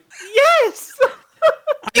 Okay, but yes!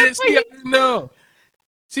 I didn't know.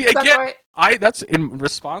 See, again, that's in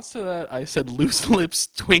response to that, I said loose lips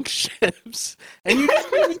twink ships, and you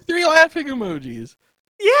just gave me 3 laughing emojis.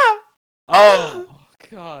 Yeah. Oh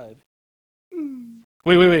god.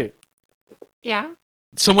 Wait. Yeah?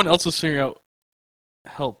 Someone else was figuring out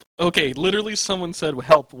help. Okay, literally someone said,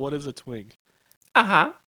 help, what is a twink?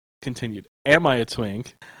 Uh-huh. Continued. Am I a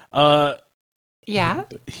twink? Yeah.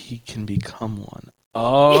 He can become one.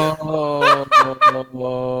 Oh.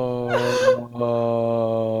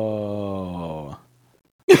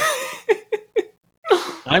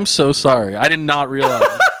 I'm so sorry. I did not realize.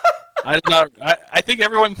 I did not. I think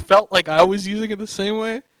everyone felt like I was using it the same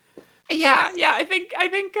way. Yeah. I think.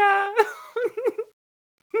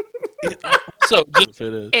 So just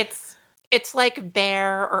it is. It's like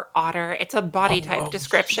bear or otter. It's a body type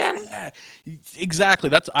description. Yeah. Exactly.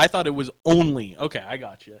 I thought it was only. Okay, I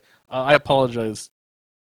got you. I apologize.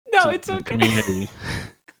 No, to it's the okay. Community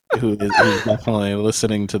who's definitely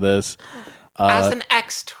listening to this. As an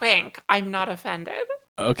ex-twink, I'm not offended.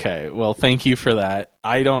 Okay, well, thank you for that.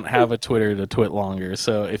 I don't have a Twitter to twit longer,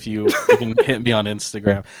 so if you can hit me on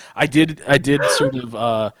Instagram. I did sort of.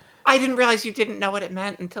 I didn't realize you didn't know what it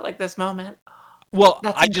meant until like this moment. Well,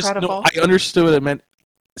 That's I just know I understood what it meant.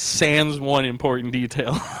 Sans one important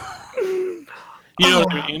detail. You know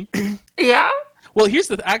what I mean? Yeah. Well, here's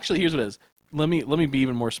what it is. Let me be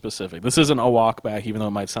even more specific. This isn't a walk back, even though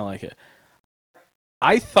it might sound like it.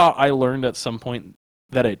 I thought I learned at some point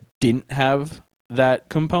that it didn't have that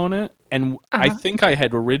component, and I think I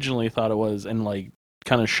had originally thought it was, and like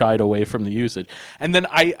kind of shied away from the usage. And then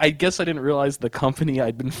I guess I didn't realize the company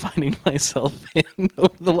I'd been finding myself in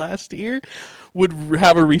over the last year would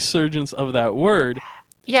have a resurgence of that word.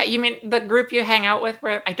 Yeah, you mean the group you hang out with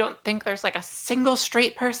where I don't think there's like a single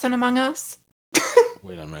straight person among us?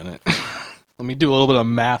 Wait a minute. Let me do a little bit of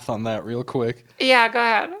math on that real quick. Yeah, go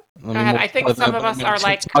ahead. I think some of us are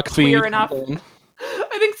like queer enough.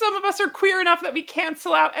 I think some of us are queer enough that we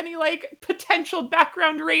cancel out any like potential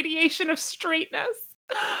background radiation of straightness.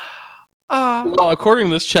 Well, according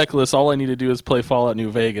to this checklist, all I need to do is play Fallout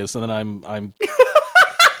New Vegas, and then I'm. Oh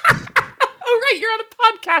right, you're on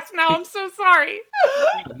a podcast now. I'm so sorry.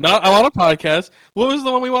 I'm on a podcast. What was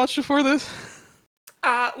the one we watched before this?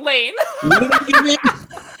 Lane.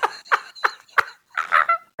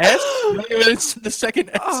 S? It's the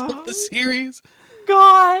second S of the series.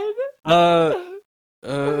 God.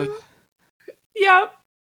 Yep.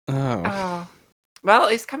 Oh. Well, at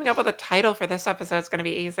least coming up with a title for this episode is going to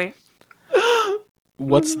be easy.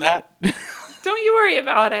 What's that? Don't you worry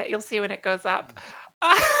about it. You'll see when it goes up.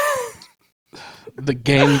 The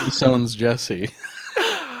gang disowns Jesse.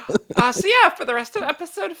 So yeah, for the rest of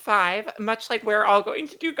episode 5, much like we're all going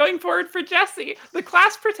to do going forward for Jesse, the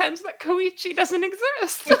class pretends that Koichi doesn't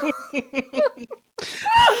exist.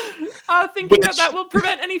 Thinking that will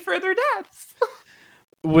prevent any further deaths.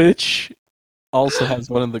 Which also has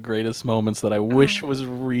one of the greatest moments that I wish was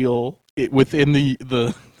real within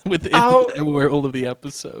the world of the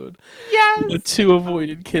episode. Yes. The 2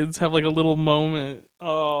 avoided kids have like a little moment.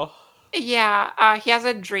 Oh. Yeah, he has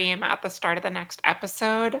a dream at the start of the next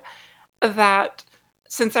episode that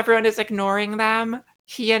since everyone is ignoring them,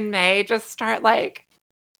 he and May just start like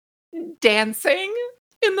dancing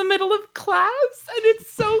in the middle of class, and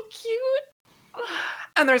it's so cute.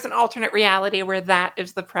 And there's an alternate reality where that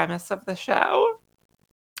is the premise of the show.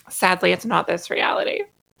 Sadly, it's not this reality.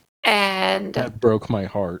 And that broke my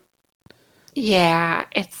heart. Yeah,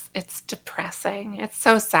 it's depressing. It's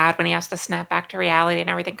so sad when he has to snap back to reality and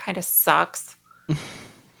everything kind of sucks.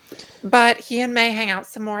 But he and May hang out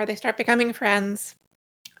some more. They start becoming friends.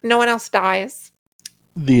 No one else dies.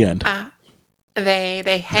 The end.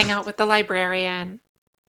 They hang out with the librarian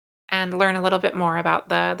and learn a little bit more about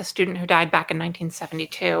the student who died back in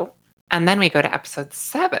 1972. And then we go to episode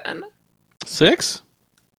 7. 6?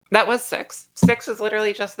 That was 6. 6 is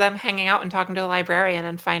literally just them hanging out and talking to the librarian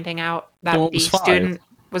and finding out that the student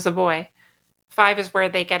was a boy. 5 is where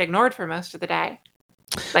they get ignored for most of the day.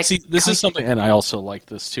 Like, see, this is something, and I also like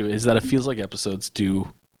this too, is that it feels like episodes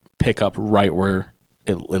do pick up right where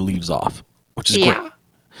it leaves off, which is great.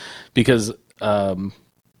 Because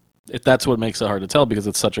that's what makes it hard to tell, because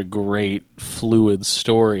it's such a great, fluid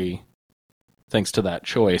story, thanks to that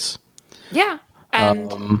choice. Yeah.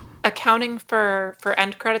 And accounting for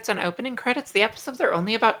end credits and opening credits, the episodes are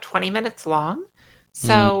only about 20 minutes long.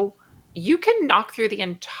 So you can knock through the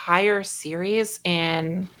entire series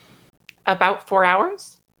in about 4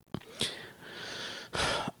 hours.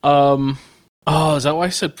 Is that why I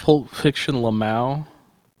said Pulp Fiction Lamau?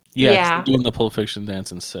 Yeah. Doing the Pulp Fiction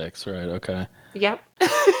dance in 6, right? Okay. Yep.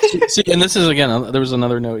 See, and this is, again, there was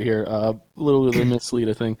another note here, a little bit of a mislead,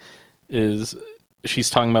 I think, is she's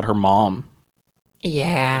talking about her mom.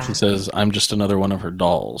 Yeah. She says, "I'm just another one of her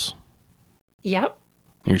dolls." Yep.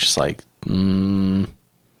 You're just like, Later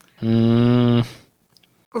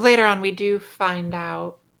on, we do find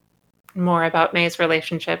out more about May's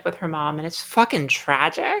relationship with her mom, and it's fucking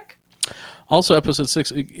tragic. Also, episode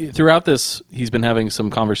 6, throughout this, he's been having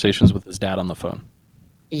some conversations with his dad on the phone.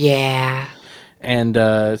 Yeah. And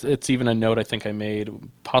it's even a note I think I made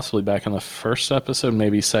possibly back in the first episode,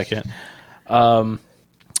 maybe second, that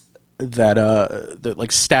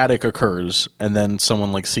like static occurs and then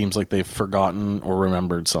someone like seems like they've forgotten or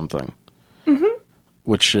remembered something.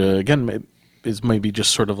 Which again is maybe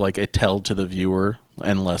just sort of like a tell to the viewer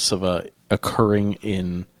and less of a occurring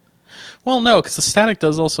in. Well, no, because the static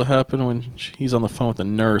does also happen when he's on the phone with the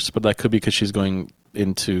nurse, but that could be because she's going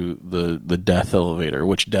into the death elevator,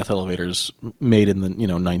 which death elevators made in the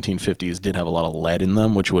 1950s did have a lot of lead in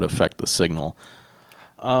them, which would affect the signal.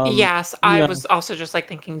 Yes, I was also just like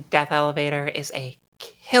thinking Death Elevator is a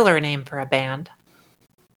killer name for a band.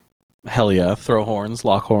 Hell yeah, throw horns,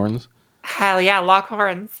 lock horns. Hell yeah, lock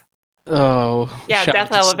horns. Oh. Yeah,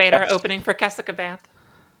 Death Elevator opening for Kessica Band.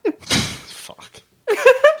 Fuck.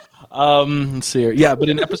 Let's see here. Yeah, but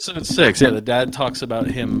in episode 6, the dad talks about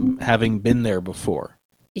him having been there before.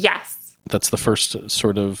 Yes. That's the first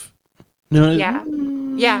sort of... No.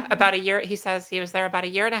 Yeah, about a year. He says he was there about a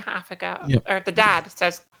year and a half ago. Yep. Or the dad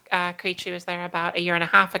says Koichi was there about a year and a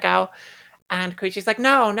half ago. And Koichi's like,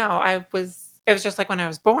 no, it was just like when I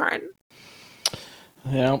was born.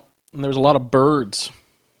 Yeah, and there's a lot of birds.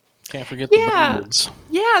 Can't forget the birds.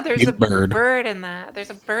 Yeah, there's a bird in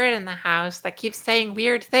the house that keeps saying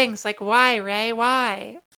weird things like, why, Ray,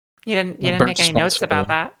 why? You didn't make any notes about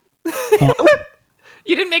that.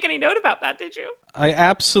 You didn't make any note about that, did you? I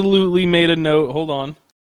absolutely made a note. Hold on.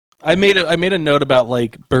 I made a note about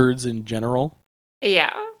like birds in general.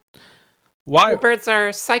 Yeah. Why? Birds are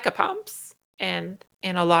psychopomps in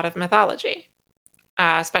a lot of mythology,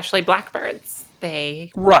 especially blackbirds.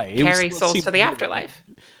 They carry souls to the afterlife.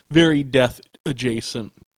 Very death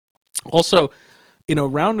adjacent. Also, in a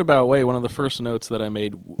roundabout way, one of the first notes that I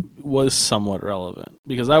made was somewhat relevant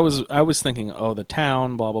because I was thinking, oh, the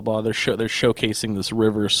town, blah blah blah. They're showcasing this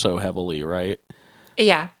river so heavily, right?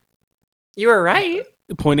 Yeah, you were right.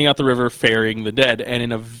 Pointing out the river, ferrying the dead, and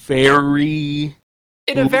in a very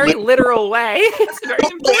literal way. It's very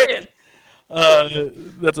important.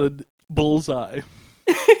 That's a bullseye.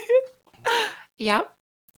 Yep.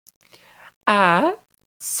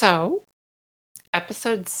 So,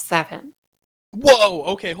 episode 7. Whoa!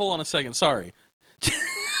 Okay, hold on a second. Sorry.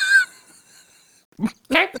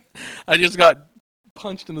 Okay. I just got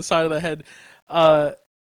punched in the side of the head.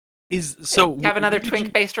 You have another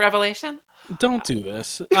Twink-based revelation? Don't do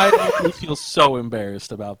this. I feel so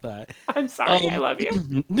embarrassed about that. I'm sorry. I love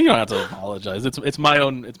you. You don't have to apologize. It's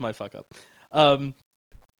my fuck up.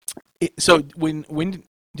 So when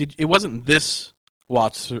did it wasn't this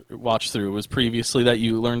watch through? It was previously that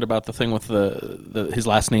you learned about the thing with his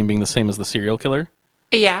last name being the same as the serial killer?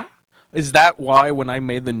 Yeah. Is that why when I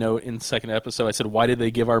made the note in the second episode, I said, why did they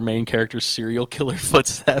give our main character serial killer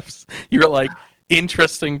footsteps? You were like,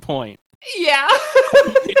 interesting point. Yeah.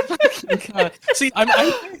 See,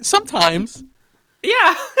 I sometimes.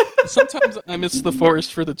 Yeah. Sometimes I miss the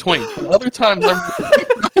forest for the twink, but other times I'm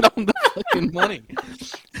right on the fucking money.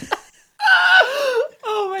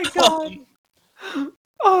 Oh my god.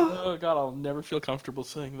 Oh god, I'll never feel comfortable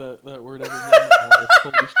saying that word ever again.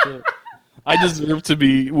 Holy shit. I deserve to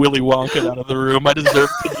be Willy Wonka out of the room. I deserve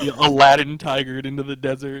to be Aladdin tigered into the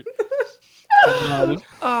desert. Oh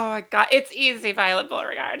my god, it's easy, Violet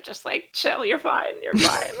Beauregard. Just like chill, you're fine.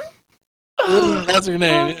 That's her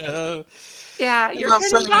name. Yeah, you're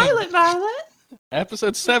turning Violet.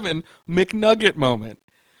 Episode 7, McNugget moment.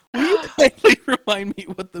 Will you kindly remind me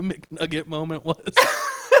what the McNugget moment was?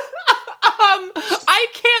 I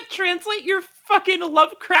can't translate your fucking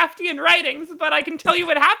Lovecraftian writings, but I can tell you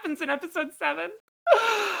what happens in episode 7.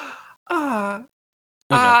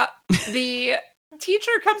 The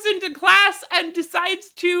teacher comes into class and decides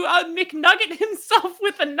to McNugget himself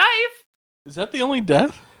with a knife. Is that the only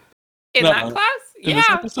death? In that class? In this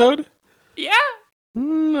episode? Yeah.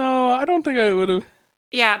 No, I don't think I would have.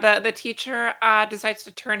 Yeah, the teacher decides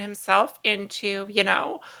to turn himself into,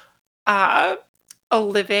 a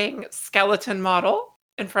living skeleton model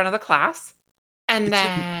in front of the class. And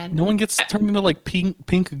then... No one gets turned into, like,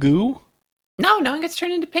 pink goo? No one gets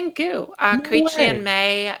turned into pink goo. Koichi and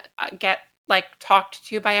Mei get, talked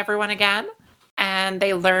to by everyone again. And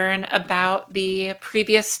they learn about the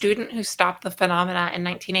previous student who stopped the phenomena in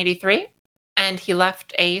 1983. And he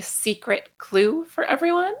left a secret clue for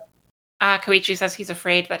everyone. Koichi says he's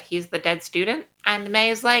afraid that he's the dead student. And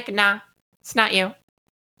Mei is like, nah, it's not you.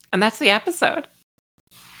 And that's the episode.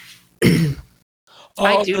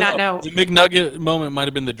 I do not know. The McNugget moment might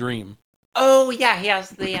have been the dream. Oh, yeah, he has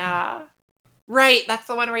the... Right, that's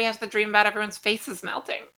the one where he has the dream about everyone's faces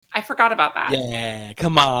melting. I forgot about that. Yeah,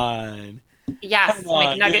 come on. Yes, come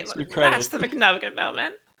on, McNugget. That's the McNugget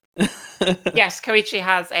moment. Yes, Koichi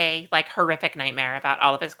has a horrific nightmare about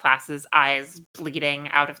all of his classes' eyes bleeding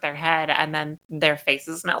out of their head and then their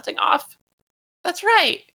faces melting off. That's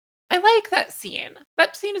right. I like that scene.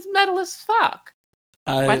 That scene is metal as fuck.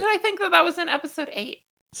 Why did I think that was in episode 8?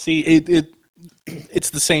 See, it's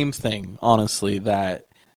the same thing, honestly, that,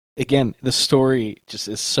 again, the story just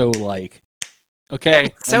is so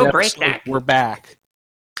okay, so breakneck. We're back.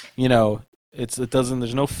 There's no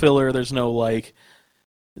filler, there's no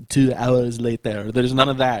 2 hours later. There's none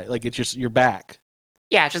of that. It's just, you're back.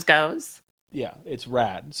 Yeah, it just goes. Yeah, it's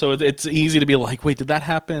rad. So it's easy to be like, wait, did that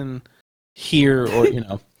happen here or,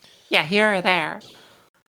 Yeah, here or there.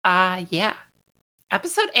 Yeah.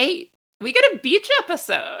 Episode 8. We get a beach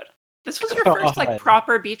episode. This was your first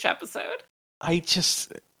proper beach episode.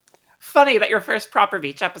 Funny that your first proper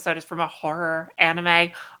beach episode is from a horror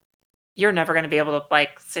anime. You're never going to be able to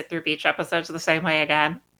sit through beach episodes the same way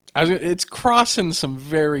again. It's crossing some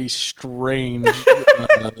very strange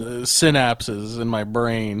synapses in my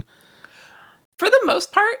brain. For the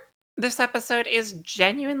most part, this episode is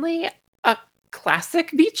genuinely a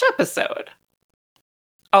classic beach episode.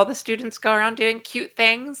 All the students go around doing cute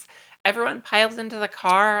things. Everyone piles into the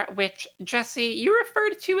car, which, Jesse, you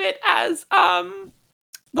referred to it as, what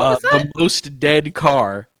was that? The most dead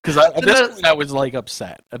car. Because at this point, I was,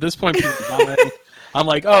 upset. At this point, people are dying. I'm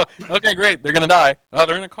like, oh, okay, great. They're going to die. Oh,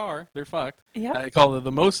 they're in a car. They're fucked. Yeah. I called it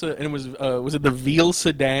the most, and it was it the Veal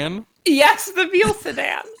sedan? Yes, the Veal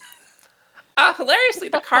sedan. Hilariously,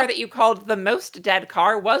 the car that you called the most dead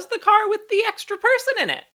car was the car with the extra person in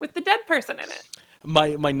it, with the dead person in it.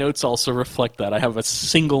 My notes also reflect that. I have a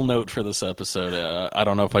single note for this episode. I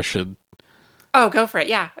don't know if I should. Oh, go for it.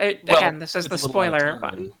 Yeah. Again, this is the spoiler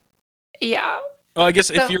button. Yeah. Oh, I guess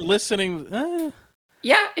if you're listening.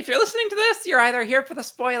 Yeah, if you're listening to this, you're either here for the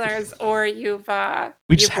spoilers or you've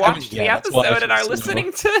watched the episode and are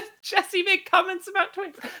listening to Jesse make comments about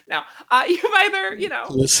Twink. No, you've either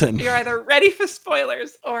listen. You're either ready for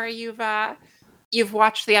spoilers or you've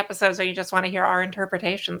watched the episodes and you just want to hear our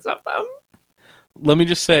interpretations of them. Let me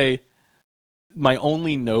just say, my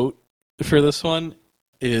only note for this one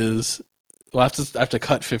is I have to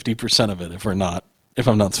cut 50% of it if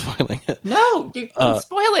I'm not spoiling it. No, you can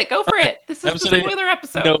spoil it. Go for it. This is the spoiler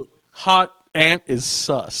episode. No, hot ant is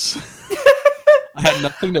sus. I had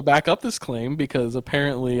nothing to back up this claim because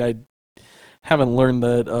apparently I haven't learned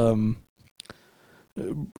that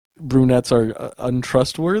brunettes are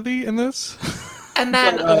untrustworthy in this. And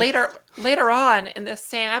then later on in this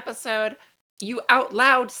same episode, you out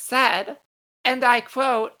loud said, and I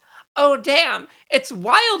quote, "Oh damn, it's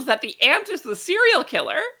wild that the ant is the serial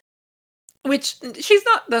killer." Which, she's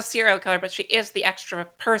not the serial killer, but she is the extra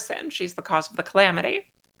person. She's the cause of the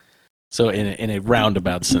calamity. So in a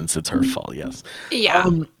roundabout sense, it's her fault, yes. Yeah.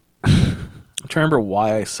 I'm trying to remember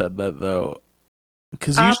why I said that, though.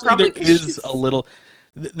 Because usually there is a little...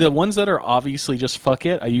 The ones that are obviously just fuck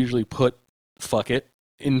it, I usually put fuck it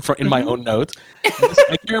in my own notes. I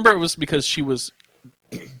can't remember it was because she was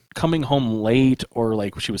coming home late, or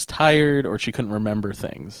she was tired, or she couldn't remember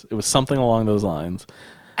things. It was something along those lines.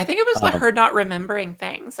 I think it was her not remembering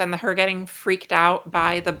things and her getting freaked out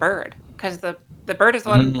by the bird, because the bird is the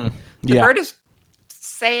one. The bird is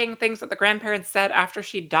saying things that the grandparents said after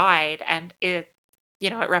she died, and it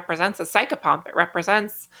represents a psychopomp. It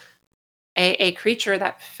represents a creature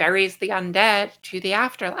that ferries the undead to the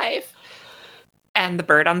afterlife, and the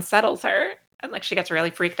bird unsettles her, and she gets really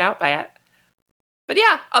freaked out by it. But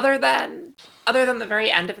yeah, other than the very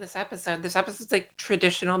end of this episode's a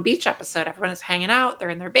traditional beach episode. Everyone is hanging out. They're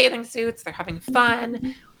in their bathing suits. They're having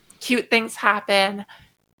fun. Cute things happen.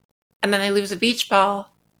 And then they lose a beach ball.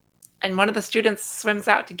 And one of the students swims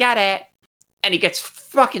out to get it. And he gets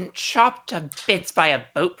fucking chopped to bits by a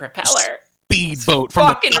boat propeller. Speedboat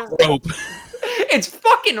from the rope. It's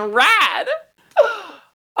fucking rad.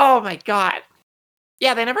 Oh my god.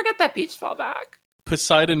 Yeah, they never get that beach ball back.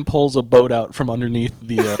 Poseidon pulls a boat out from underneath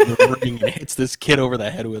the ring and hits this kid over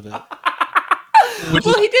the head with it.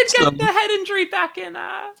 Well, he did get the head injury back in...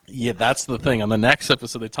 Yeah, that's the thing. On the next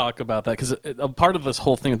episode, they talk about that. Because a part of this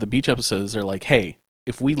whole thing with the beach episodes, they're like, hey,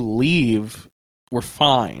 if we leave, we're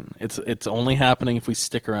fine. It's only happening if we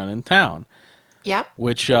stick around in town. Yep.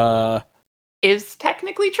 Which... is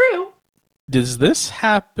technically true. Does this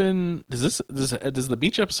happen... Does the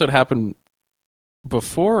beach episode happen...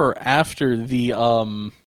 before or after the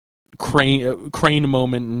crane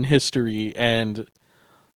moment in history? And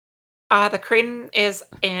the crane is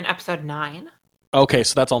in episode 9. Okay,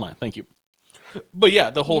 so that's all 9. Thank you. But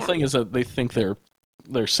yeah, the whole thing is that they think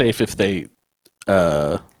they're safe if they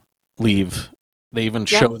leave They even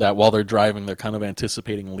show that while they're driving, they're kind of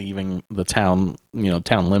anticipating leaving the town,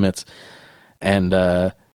 town limits. And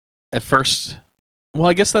at first, well,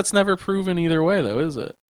 I guess that's never proven either way, though, is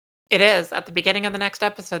it? It is. At the beginning of the next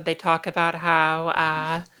episode, they talk about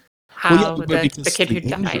how the kid who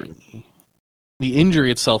died. The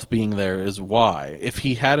injury itself being there is why. If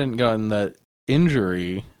he hadn't gotten that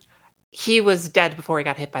injury... He was dead before he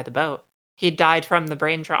got hit by the boat. He died from the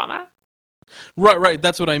brain trauma. Right.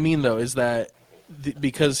 That's what I mean, though, is that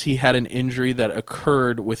because he had an injury that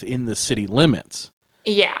occurred within the city limits.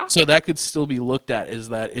 Yeah. So that could still be looked at as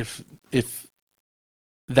that if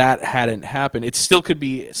that hadn't happened, it still could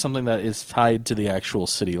be something that is tied to the actual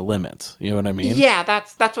city limits. You know what I mean? Yeah,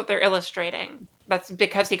 that's what they're illustrating. That's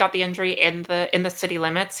because he got the injury in the city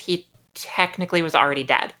limits. He technically was already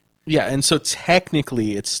dead. Yeah, and so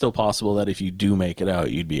technically, it's still possible that if you do make it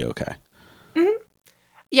out, you'd be okay. Mm-hmm.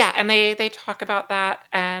 Yeah, and they talk about that,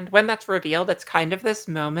 and when that's revealed, it's kind of this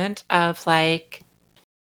moment of like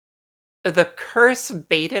the curse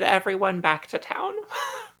baited everyone back to town,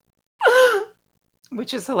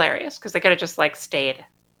 which is hilarious because they could have just like stayed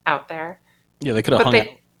out there. Yeah, they could have hung out.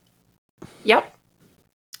 Yep.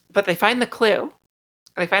 But they find the clue.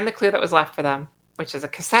 They find the clue that was left for them, which is a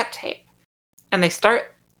cassette tape. And they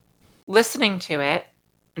start listening to it.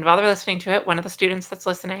 And while they're listening to it, one of the students that's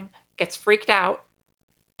listening gets freaked out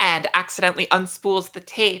and accidentally unspools the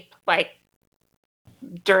tape, like,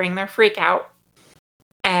 during their freak out.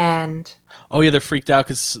 And... Oh, yeah, they're freaked out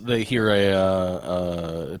because they hear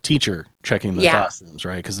a teacher checking the classrooms,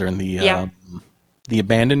 right? Because they're in the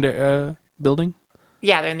abandoned building?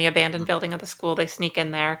 Yeah, they're in the abandoned building of the school. They sneak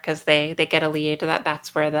in there because they get a lead that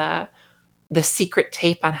that's where the secret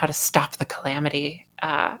tape on how to stop the calamity,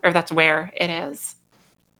 or that's where it is.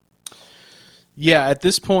 Yeah, at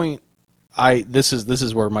this point, this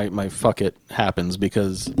is where my fuck it happens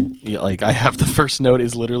because like I have the first note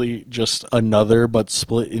is literally just another but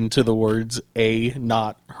split into the words a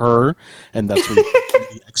not her, and that's what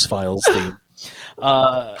the X-Files theme.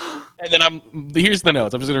 And then here's the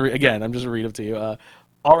notes. I'm just gonna read them to you.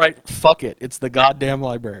 All right, fuck it. It's the goddamn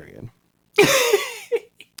librarian. And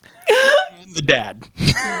the dad.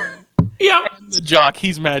 Yeah. And the jock.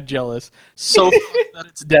 He's mad jealous. So that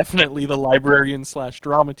it's definitely the librarian /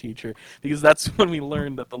 drama teacher, because that's when we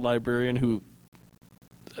learned that the librarian who,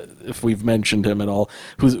 if we've mentioned him at all,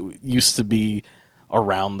 who used to be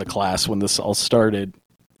around the class when this all started,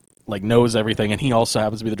 like knows everything, and he also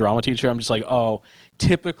happens to be the drama teacher. I'm just like, oh,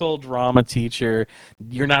 typical drama teacher.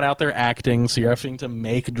 You're not out there acting, so you're having to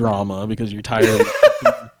make drama because you're tired of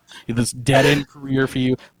this dead-end career for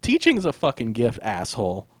you. Teaching is a fucking gift,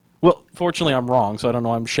 asshole. Well, fortunately, I'm wrong, so I don't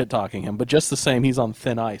know I'm shit-talking him, but just the same, he's on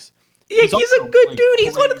thin ice. Yeah, he's a good dude.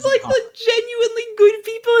 He's one of the genuinely good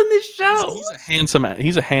people in this show. He's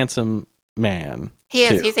a handsome man. He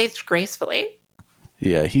is. Too. He's aged gracefully.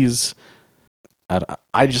 Yeah, he's...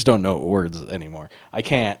 I just don't know words anymore. I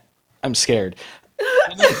can't. I'm scared.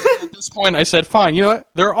 And then at this point, I said, fine, you know what?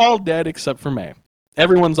 They're all dead except for May.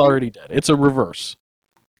 Everyone's already dead. It's a reverse.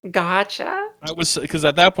 Gotcha. Because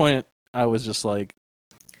at that point, I was just like...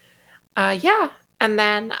 Yeah. And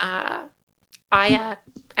then Aya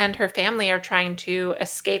and her family are trying to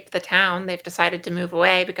escape the town. They've decided to move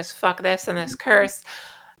away because fuck this and this curse.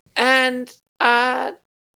 And, they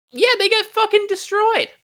get fucking destroyed.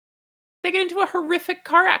 They get into a horrific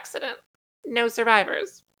car accident. No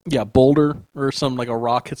survivors. Yeah, boulder or something, like a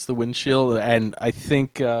rock hits the windshield, and I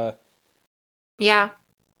think... yeah.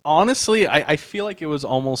 Honestly, I feel like it was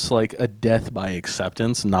almost like a death by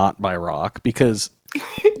acceptance, not by rock, because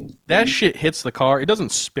that shit hits the car, it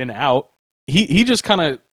doesn't spin out. He just kind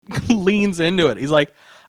of leans into it. He's like,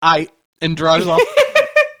 and drives off.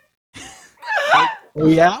 Like, oh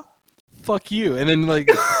yeah? Fuck you. And then, like,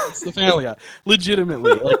 it's the family out.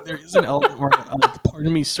 Legitimately. Like, there is an element where part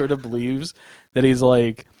of me sort of believes that he's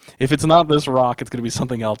like, if it's not this rock, it's going to be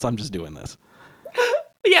something else. I'm just doing this.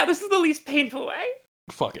 Yeah, this is the least painful way.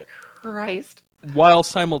 Fuck it. Christ. While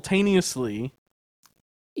simultaneously...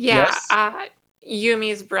 Yeah, yes?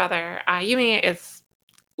 Yumi's brother. Yumi is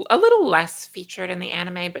a little less featured in the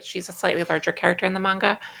anime, but she's a slightly larger character in the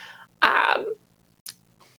manga.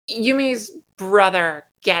 Yumi's brother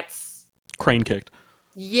gets... crane kicked.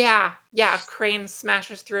 Yeah, a crane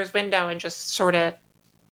smashes through his window and just sort of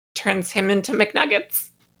turns him into McNuggets.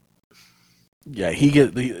 Yeah,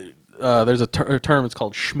 there's a term, it's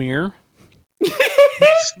called schmear.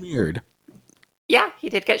 Smeared. Yeah, he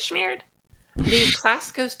did get smeared. The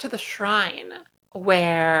class goes to the shrine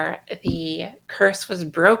where the curse was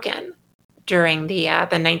broken during the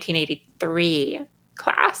 1983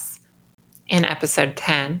 class in episode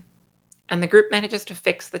 10. And the group manages to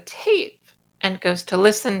fix the tape and goes to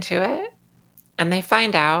listen to it, and they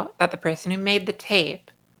find out that the person who made the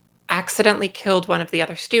tape accidentally killed one of the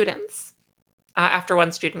other students. After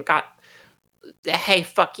one student got, hey,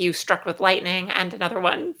 fuck you, struck with lightning, and another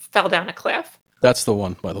one fell down a cliff. That's the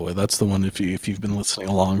one, by the way. That's the one. If you've been listening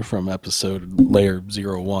along from episode Layer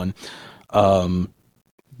 01,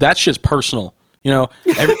 that's just personal.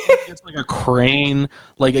 Everything gets like a crane.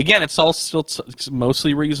 Like again, it's all still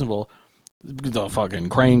mostly reasonable. The fucking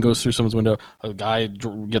crane goes through someone's window. A guy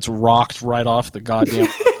gets rocked right off the goddamn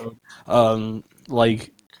road.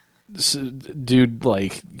 Dude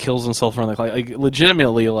kills himself in the like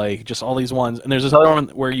legitimately just all these ones. And there's this other one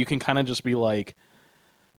where you can kind of just be like,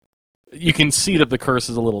 you can see that the curse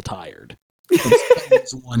is a little tired.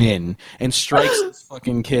 Sends one in and strikes this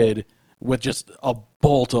fucking kid with just a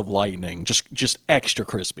bolt of lightning, just extra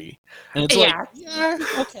crispy. And it's okay,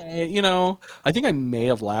 I think I may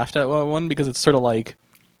have laughed at one because it's sort of like...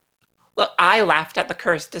 Look, I laughed at the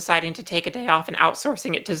curse deciding to take a day off and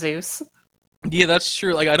outsourcing it to Zeus. Yeah, that's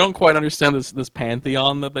true. Like, I don't quite understand this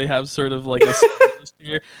pantheon that they have sort of like established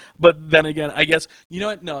here. But then again, I guess, you know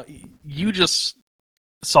what? No, you just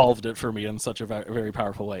solved it for me in such a very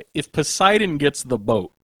powerful way. If Poseidon gets the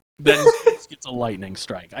boat, then Zeus gets a lightning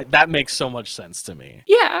strike. That makes so much sense to me.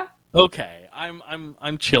 Yeah. Okay,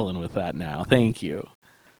 I'm chilling with that now. Thank you.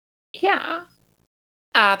 Yeah.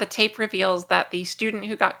 The tape reveals that the student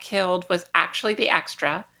who got killed was actually the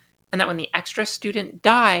extra, and that when the extra student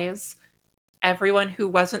dies, everyone who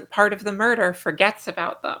wasn't part of the murder forgets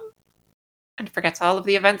about them and forgets all of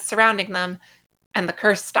the events surrounding them, and the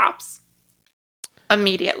curse stops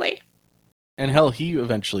immediately. And hell, he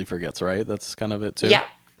eventually forgets, right? That's kind of it too. Yeah.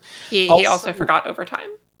 He also forgot over time.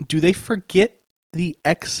 Do they forget the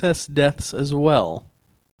excess deaths as well?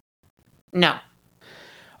 No.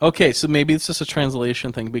 Okay, so maybe it's just a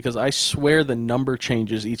translation thing, because I swear the number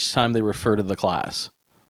changes each time they refer to the class.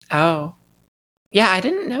 Oh. Yeah, I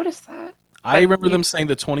didn't notice that. I remember them saying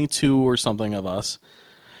the 22 or something of us,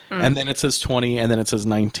 and then it says 20, and then it says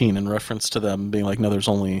 19 in reference to them being like, no, there's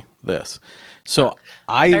only this. So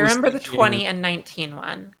I remember the 20 and 19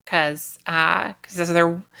 one, because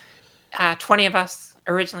there 20 of us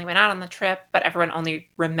originally went out on the trip, but everyone only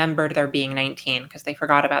remembered there being 19 because they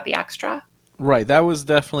forgot about the extra. Right, that was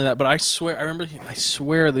definitely that. But I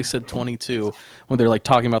swear they said 22 when they're like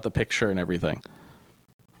talking about the picture and everything.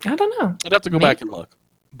 I don't know. I'd have to go back and look.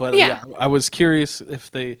 But yeah, I was curious if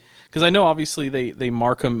they, because I know obviously they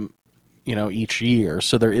mark them, each year,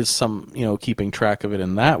 so there is some, keeping track of it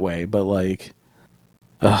in that way. But like,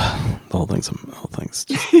 the whole thing's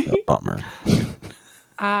just a bummer.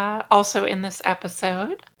 Also in this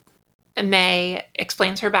episode, May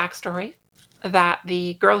explains her backstory, that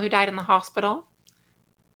the girl who died in the hospital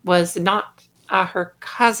was not her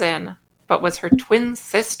cousin, but was her twin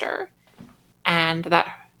sister, and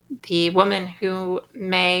that the woman who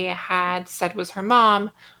May had said was her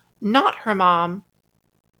mom, not her mom,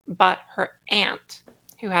 but her aunt,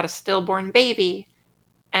 who had a stillborn baby,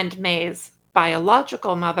 and May's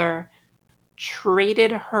biological mother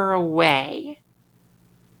traded her away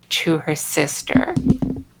to her sister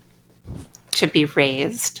to be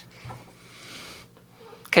raised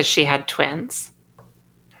because she had twins.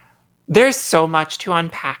 There's so much to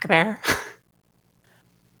unpack there.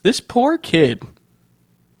 This poor kid.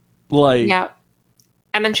 Like, yeah.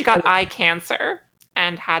 And then she got eye cancer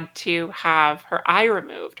and had to have her eye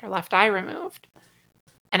removed, her left eye removed.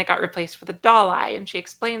 And it got replaced with a doll eye. And she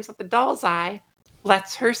explains that the doll's eye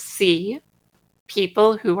lets her see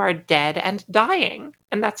people who are dead and dying.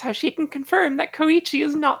 And that's how she can confirm that Koichi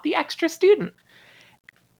is not the extra student.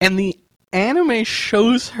 And the anime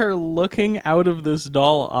shows her looking out of this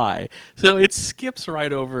doll eye. So it skips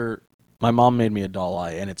right over, my mom made me a doll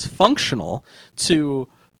eye, and it's functional, to,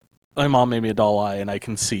 my mom made me a doll eye, and I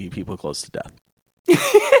can see people close to death.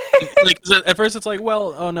 Like, at first it's like,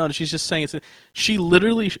 well, oh no, she's just saying it's. She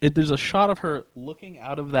literally, there's a shot of her looking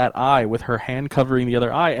out of that eye with her hand covering the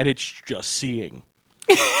other eye, and it's just seeing.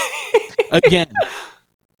 Again,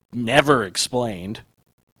 never explained.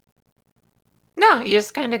 No, you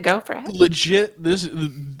just kind of go for it. Legit,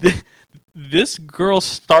 this girl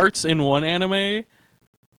starts in one anime,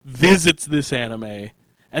 visits this anime,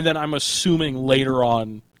 and then I'm assuming later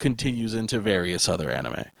on continues into various other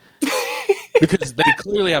anime. Because they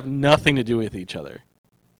clearly have nothing to do with each other.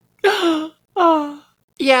 Oh.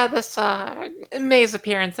 Yeah, this May's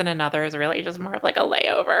appearance in another is really just more of like a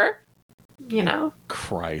layover.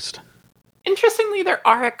 Christ. Interestingly, there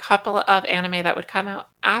are a couple of anime that would come out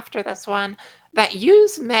after this one that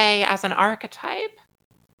use May as an archetype,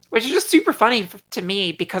 which is just super funny to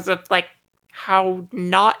me because of like how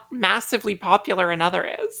not massively popular another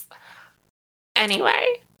is.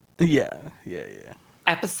 Anyway. Yeah.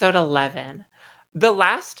 Episode 11. The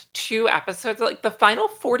last 2 episodes, like the final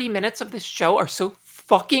 40 minutes of this show are so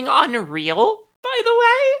fucking unreal, by the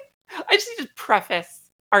way. I just need to preface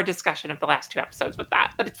our discussion of the last 2 episodes with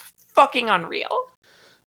that it's fucking unreal.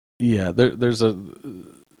 Yeah, there's a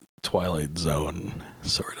Twilight Zone,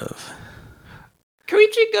 sort of.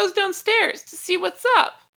 Koichi goes downstairs to see what's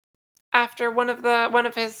up. After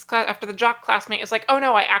after the jock classmate is like, "Oh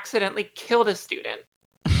no, I accidentally killed a student."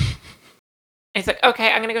 And he's like,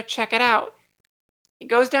 "Okay, I'm gonna go check it out." He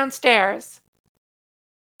goes downstairs,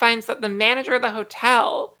 finds that the manager of the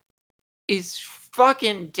hotel is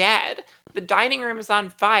fucking dead. The dining room is on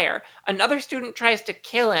fire. Another student tries to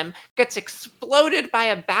kill him, gets exploded by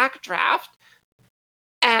a backdraft,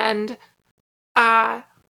 and oh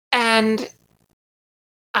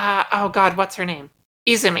god, what's her name?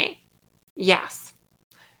 Izumi. Yes.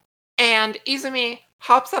 And Izumi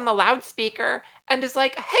hops on the loudspeaker and is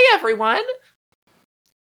like, "Hey everyone,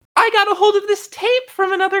 I got a hold of this tape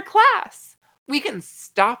from another class. We can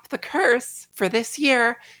stop the curse for this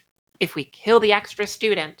year if we kill the extra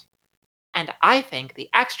student. And I think the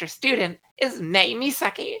extra student is Mei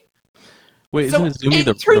Misaki." Wait, isn't Izumi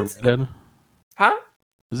the redhead? Huh?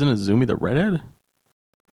 Isn't Izumi the redhead?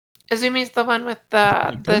 Izumi's the one with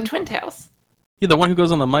the twin tails. Yeah, the one who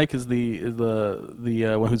goes on the mic is the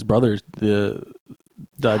one whose brother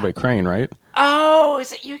died by Crane, right? Oh,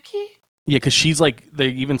 is it Yuki? Yeah, because she's like, they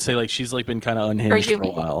even say like she's like been kind of unhinged for a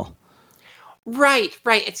while. Right.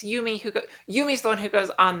 It's Yumi Yumi's the one who goes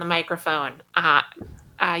on the microphone.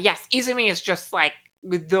 Yes, Izumi is just like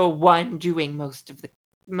the one doing most of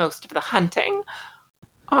the hunting.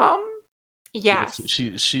 Yes.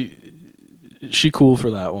 She cool for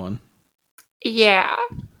that one. Yeah.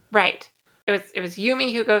 Right. It was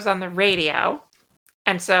Yumi who goes on the radio,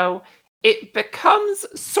 and so it becomes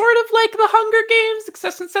sort of like the Hunger Games,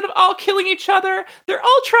 except instead of all killing each other, they're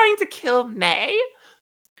all trying to kill Mei,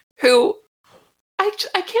 who I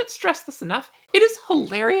can't stress this enough. It is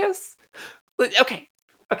hilarious. Okay.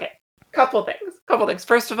 Couple things.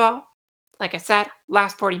 First of all, like I said,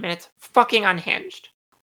 last 40 minutes, fucking unhinged.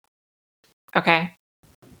 Okay.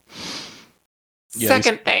 Yeah,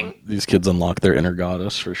 Second thing. These kids unlock their inner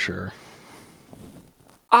goddess for sure.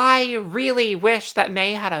 I really wish that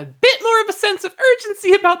Mei had a bit more of a sense of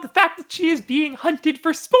urgency about the fact that she is being hunted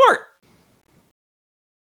for sport.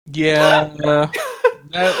 Yeah,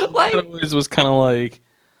 that always was kind of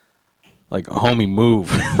like a homie move.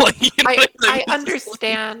 I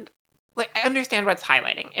understand. I understand what it's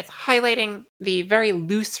highlighting. It's highlighting the very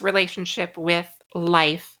loose relationship with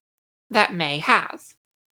life that Mei has.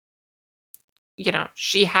 You know,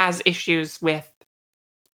 she has issues with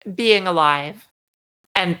being alive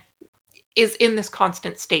and is in this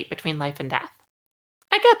constant state between life and death.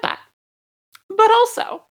 I get that. But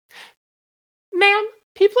also, ma'am,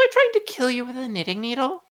 people are trying to kill you with a knitting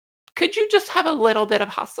needle. Could you just have a little bit of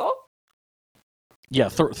hustle? Yeah,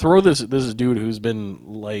 throw this dude who's been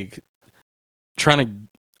like trying to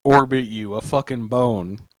orbit you a fucking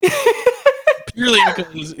bone. Purely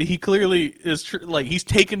because he clearly is he's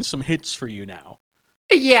taken some hits for you now.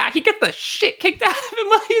 Yeah, he got the shit kicked out of him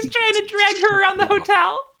while he's trying to drag her around the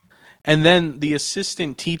hotel. And then the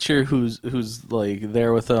assistant teacher who's like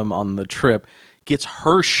there with him on the trip gets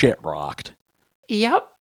her shit rocked. Yep.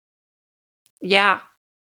 Yeah,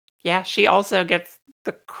 she also gets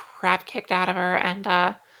the crap kicked out of her, and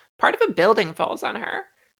part of a building falls on her.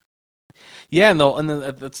 Yeah, and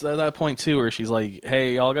then that's at that point too where she's like,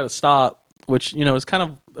 "Hey, y'all gotta stop." Which, you know, is kind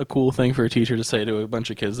of a cool thing for a teacher to say to a bunch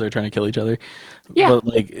of kids that are trying to kill each other. Yeah. But,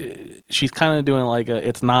 like, she's kind of doing, like,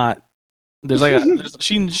 it's not... There's, like,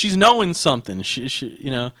 she's knowing something. She you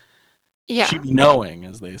know... Yeah. She be knowing,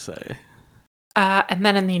 as they say. And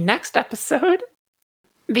then in the next episode,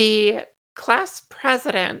 the class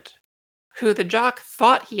president, who the jock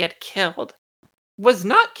thought he had killed, was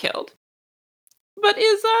not killed. But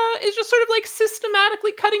is just sort of, like,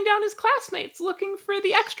 systematically cutting down his classmates, looking for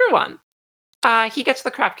the extra one. He gets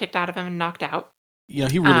the crap kicked out of him and knocked out. Yeah,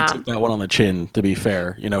 he really took that one on the chin, to be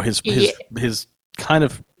fair. You know, his kind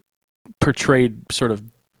of portrayed sort of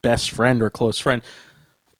best friend or close friend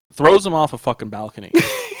throws him off a fucking balcony.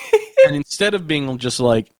 And instead of being just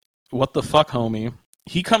like, "What the fuck, homie?"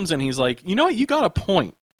 He comes in, he's like, "You know what, you got a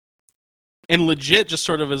point." And legit just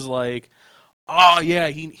sort of is like, "Oh yeah,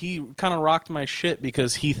 he kind of rocked my shit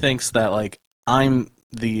because he thinks that like I'm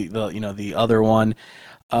the other one."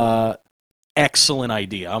 Excellent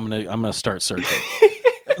idea. I'm gonna start searching.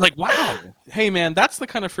 Like, wow. Hey man, that's the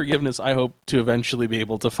kind of forgiveness I hope to eventually be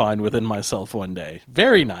able to find within myself one day.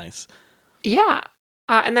 Very nice. Yeah.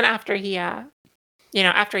 And then after he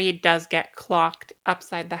after he does get clocked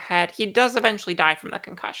upside the head, he does eventually die from the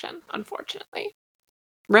concussion, unfortunately.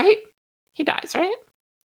 Right? He dies, right?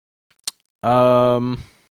 I'm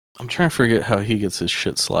trying to forget how he gets his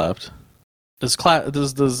shit slapped. Does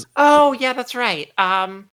Oh, yeah, that's right.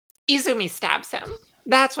 Izumi stabs him.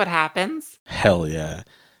 That's what happens. Hell yeah.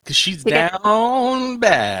 Because she's They get- down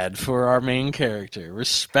bad for our main character.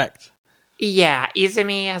 Respect. Yeah,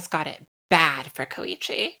 Izumi has got it bad for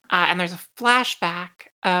Koichi. And there's a flashback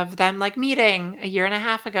of them like meeting a year and a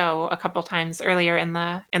half ago, a couple times earlier in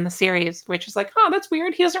the series, which is like, oh, that's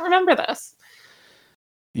weird. He doesn't remember this.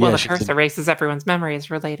 Well, the curse erases everyone's memories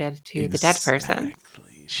related to the dead person.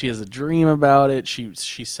 She has a dream about it. She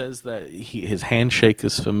says that his handshake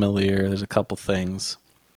is familiar. There's a couple things.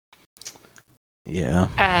 Yeah.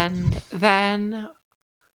 And then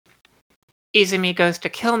Izumi goes to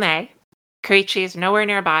kill Mei. Koichi is nowhere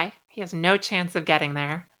nearby. He has no chance of getting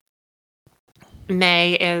there.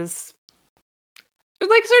 Mei is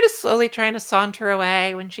like sort of slowly trying to saunter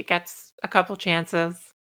away when she gets a couple chances.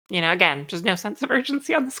 Again, just no sense of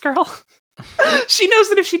urgency on this girl. She knows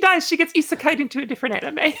that if she dies, she gets isekai'd into a different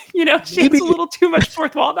anime. She has a little too much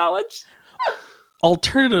fourth wall knowledge.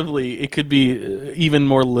 Alternatively, it could be even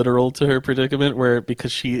more literal to her predicament, where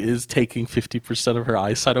because she is taking 50% of her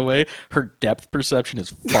eyesight away, her depth perception is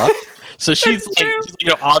fucked. So she's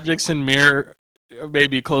like, objects in mirror may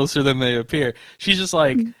be closer than they appear. She's just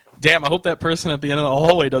like, damn, I hope that person at the end of the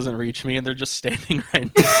hallway doesn't reach me, and they're just standing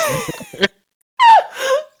right next to her.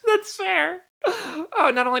 That's fair.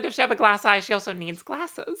 Oh, not only does she have a glass eye, she also needs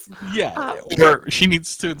glasses. Yeah, or she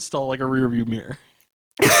needs to install like a rear view mirror.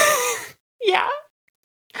 Yeah.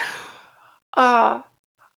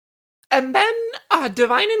 And then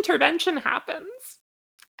divine intervention happens,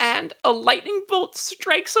 and a lightning bolt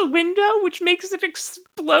strikes a window, which makes it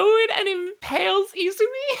explode and impales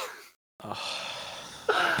Izumi.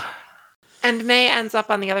 And Mei ends up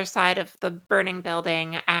on the other side of the burning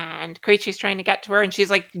building, and Koichi's trying to get to her, and she's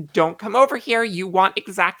like, don't come over here. You want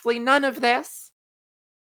exactly none of this.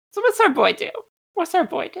 So what's our boy do?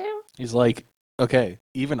 He's like, okay,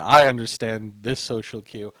 even I understand this social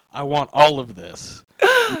cue. I want all of this.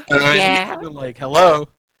 Yeah. Like, hello.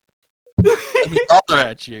 Let me holler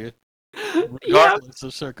at you, regardless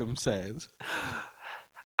of circumstance.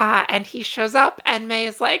 And he shows up, and Mei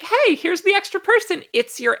is like, hey, here's the extra person.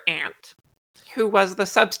 It's your aunt, who was the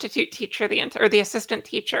substitute teacher, or the assistant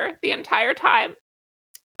teacher the entire time,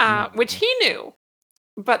 which he knew.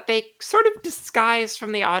 But they sort of disguised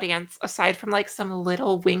from the audience, aside from like some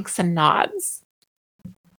little winks and nods.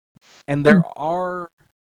 And there are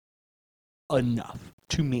enough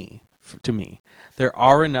to me. There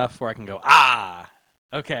are enough where I can go,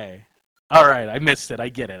 okay, all right, I missed it, I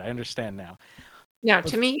get it, I understand now. No,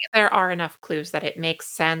 to me, there are enough clues that it makes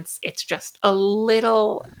sense. It's just a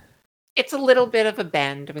little bit of a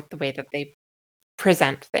bend with the way that they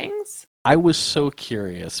present things. I was so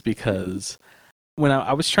curious because when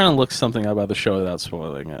I was trying to look something up about the show without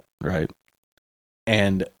spoiling it, right?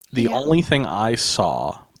 And the only thing I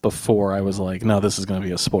saw before I was like, no, this is going to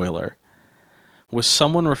be a spoiler, was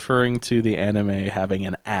someone referring to the anime having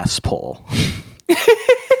an ass pull.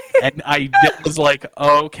 And I was like,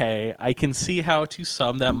 okay, I can see how to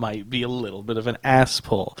some that might be a little bit of an ass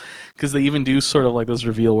pull. Because they even do sort of like this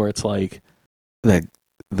reveal where it's like, the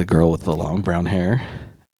girl with the long brown hair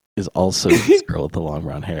is also this girl with the long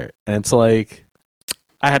brown hair. And it's like,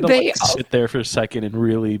 I had to sit there for a second and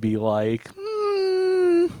really be like,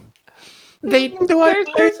 There's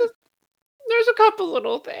a couple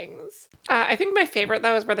little things. I think my favorite,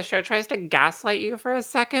 though, is where the show tries to gaslight you for a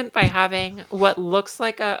second by having what looks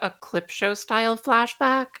like a clip show style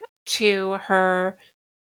flashback to her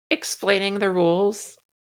explaining the rules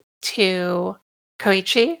to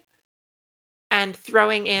Koichi and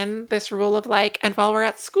throwing in this rule of like, and while we're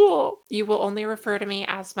at school, you will only refer to me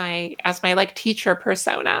as my like teacher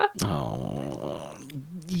persona. Oh,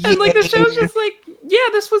 and like the show's just like, yeah,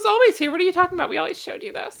 this was always here. What are you talking about? We always showed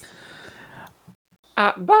you this.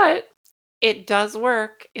 But it does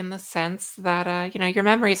work in the sense that, your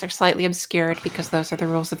memories are slightly obscured because those are the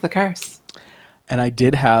rules of the curse. And I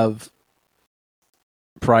did have,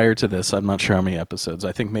 prior to this, I'm not sure how many episodes,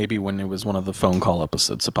 I think maybe when it was one of the phone call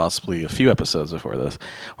episodes, so possibly a few episodes before this,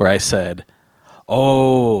 where I said,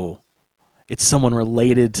 oh, it's someone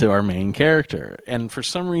related to our main character. And for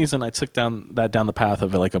some reason, I took down the path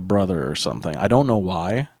of like a brother or something. I don't know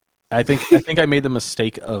why. I think I made the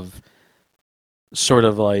mistake of sort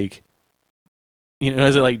of like,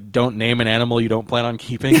 is it like, don't name an animal you don't plan on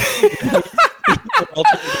keeping?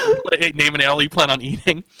 Name an animal you plan on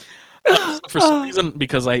eating. For some reason,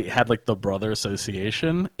 because I had like the brother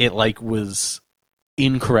association, it like was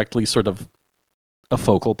incorrectly sort of a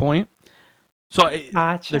focal point. So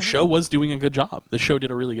Gotcha. the show was doing a good job. The show did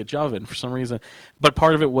a really good job of it for some reason. But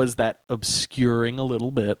part of it was that obscuring a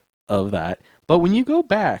little bit of that. But when you go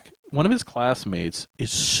back, one of his classmates is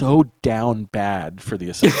so down bad for the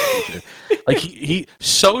assistant teacher. Like he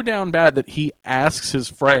so down bad that he asks his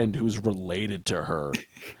friend who's related to her.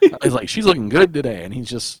 He's like, she's looking good today. And he's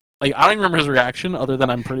just like, I don't even remember his reaction other than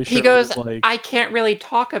I'm pretty sure He goes, like, I can't really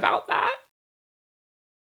talk about that.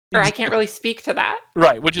 Or I can't really speak to that.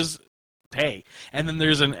 Right, which is, hey. And then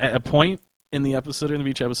there's a point in the episode, in the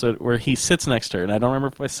beach episode, where he sits next to her, and I don't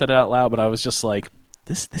remember if I said it out loud, but I was just like,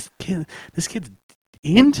 this kid's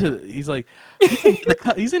into. He's like,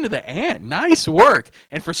 he's into the ant. Nice work.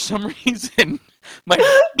 And for some reason, my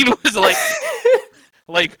brain was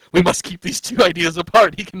like, we must keep these two ideas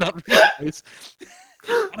apart. He cannot realize.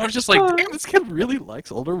 And I was just like, damn, this kid really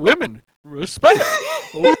likes older women. Respect.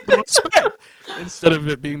 Respect. Instead of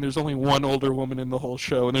it being there's only one older woman in the whole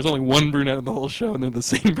show, and there's only one brunette in the whole show, and they're the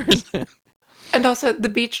same person. And also, the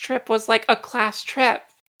beach trip was like a class trip.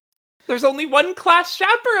 There's only one class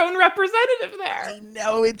chaperone representative there. I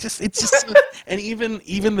know, it's just and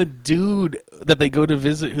even the dude that they go to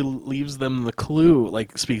visit who leaves them the clue,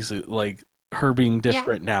 like, speaks like her being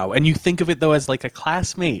different now. And you think of it though as like a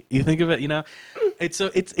classmate. You think of it,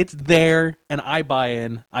 it's there, and I buy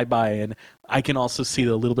in. I can also see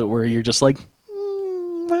a little bit where you're just like,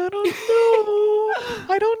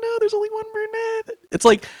 I don't know. There's only one brunette. It's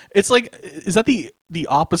like, is that the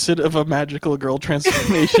opposite of a magical girl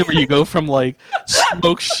transformation where you go from like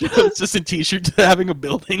smoke shows, just a t-shirt, to having a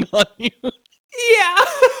building on you? Yeah.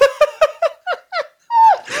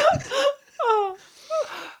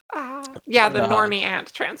 Yeah, the normie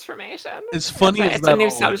ant transformation. It's funny as it's that a new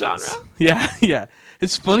all subgenre. Is. Yeah.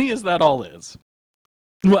 As funny as that all is.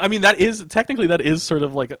 Well, I mean, that is sort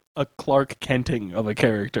of like a Clark Kenting of a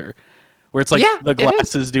character, where it's like the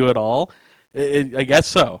glasses do it all. I guess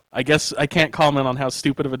so. I guess I can't comment on how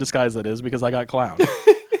stupid of a disguise that is because I got clown.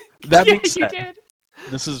 That being said,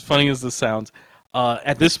 this is funny as this sounds.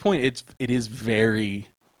 At this point, it is very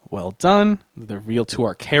well done. They're real to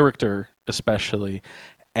our character, especially,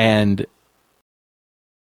 and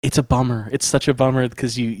it's a bummer. It's such a bummer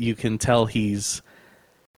because you can tell it's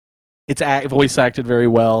voice acted very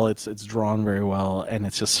well. It's drawn very well, and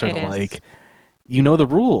it's just sort of like, you know the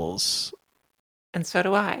rules. And so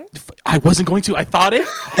do I. I wasn't going to. I thought it.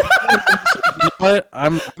 You know what?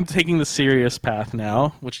 I'm taking the serious path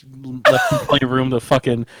now, which left me plenty of room to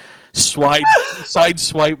fucking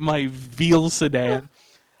sideswipe my veal sedan.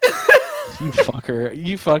 You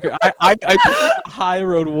fucker. I took the high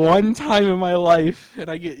road one time in my life, and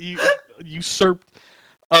I get usurped.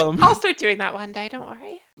 I'll start doing that one day. Don't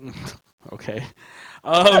worry. Okay.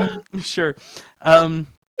 Sure.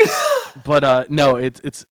 But no,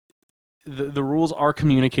 it's the rules are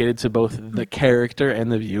communicated to both the character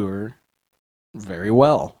and the viewer very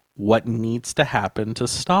well. What needs to happen to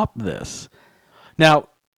stop this? Now,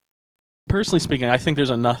 personally speaking, I think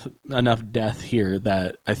there's enough death here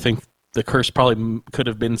that I think the curse probably could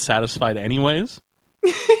have been satisfied anyways.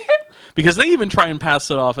 Because they even try and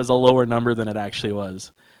pass it off as a lower number than it actually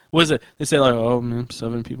was. What is it? They say like,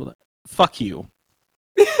 7 people. Fuck you.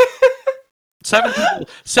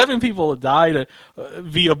 7 people died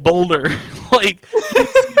via boulder. Like, you can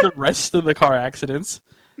see the rest of the car accidents.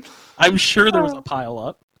 I'm sure there was a pile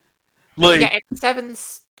up. Like, yeah,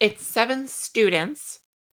 it's 7 students,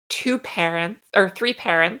 3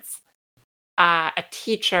 parents, a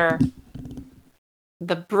teacher,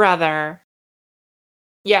 the brother.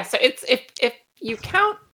 Yeah, so it's if you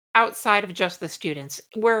count outside of just the students,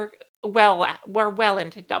 we're well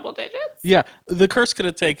into double digits. Yeah, the curse could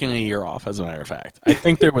have taken a year off, as a matter of fact. I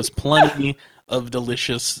think there was plenty of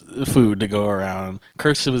delicious food to go around.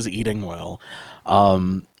 Curse was eating well.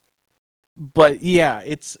 But yeah,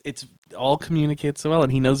 it's all communicates so well,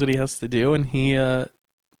 and he knows what he has to do, and he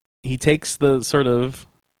takes the sort of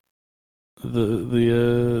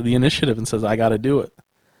the initiative and says, I gotta do it.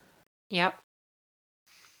 Yep.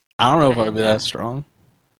 I don't know if I'd be that strong.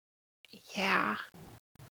 Yeah.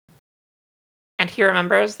 And he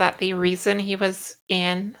remembers that the reason he was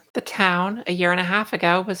in the town a year and a half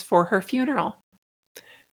ago was for her funeral.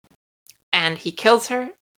 And he kills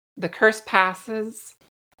her. The curse passes.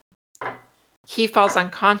 He falls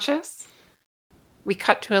unconscious. We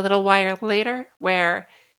cut to a little while later where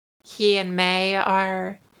he and May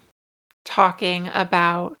are talking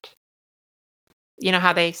about,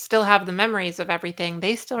 how they still have the memories of everything.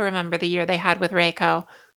 They still remember the year they had with Reiko,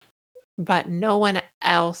 but no one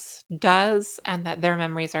else does, and that their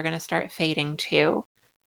memories are going to start fading too.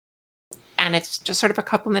 And it's just sort of a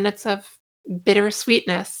couple minutes of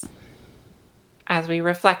bittersweetness as we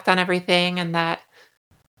reflect on everything, and that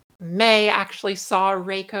May actually saw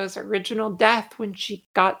Reiko's original death when she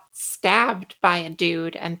got stabbed by a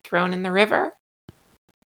dude and thrown in the river,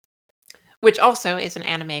 which also is an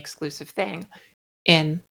anime exclusive thing.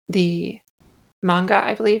 In the manga,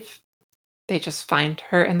 I believe, they just find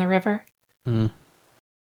her in the river.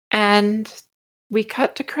 And we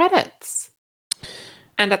cut to credits.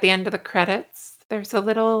 And at the end of the credits, there's a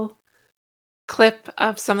little clip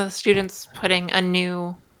of some of the students putting a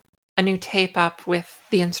new tape up with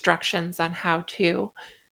the instructions on how to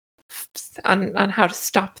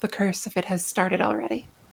stop the curse if it has started already.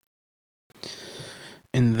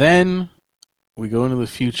 And then we go into the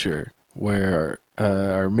future where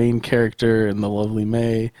our main character and the lovely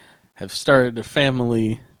May have started a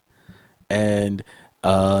family, and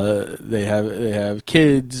they have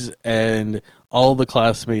kids, and all the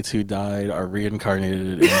classmates who died are reincarnated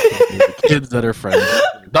into the kids that are friends with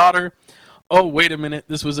their daughter. Oh, wait a minute,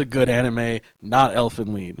 this was a good anime, not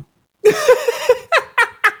Elfen Lied.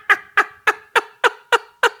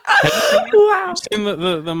 Wow. Have you seen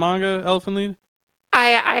the manga Elfen Lied?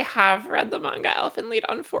 I have read the manga Elfen Lied,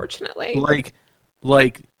 unfortunately. Like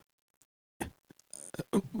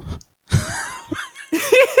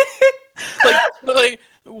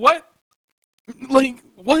what?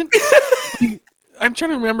 I'm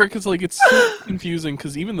trying to remember because it's so confusing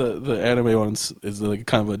because even the anime one is like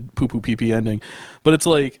kind of a poo poo pee pee ending, but it's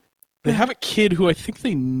like they have a kid who I think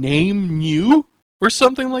they name Mew or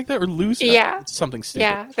something like that, or Lucy. Yeah, it's something stupid.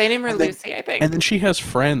 Yeah, they name her Lucy, I think. And then she has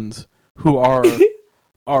friends who are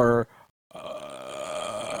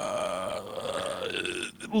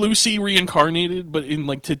Lucy reincarnated, but in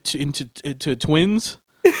like into twins.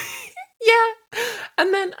 Yeah,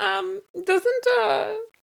 and then doesn't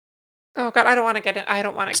oh god, I don't want to go down the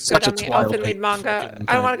Elfen Lied manga.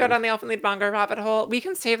 I don't want to go down the Elfen Lied manga rabbit hole. We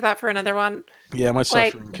can save that for another one. Yeah, my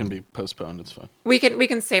suffering can be postponed. It's fine. We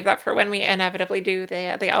can save that for when we inevitably do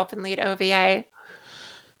the Elfen Lied OVA.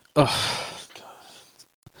 Oh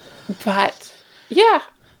god. But yeah,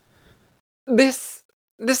 this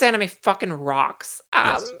anime fucking rocks.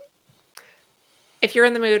 Yes. If you're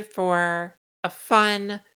in the mood for a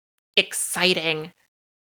fun, exciting,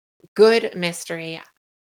 good mystery,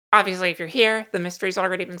 obviously if you're here, the mystery's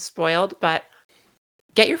already been spoiled, but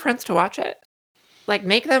get your friends to watch it. Like,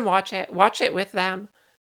 make them watch it with them.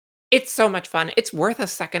 It's so much fun. It's worth a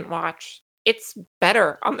second watch. It's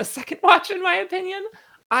better on the second watch, in my opinion.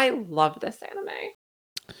 I love this anime.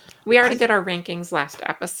 We already did our rankings last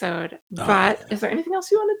episode, but is there anything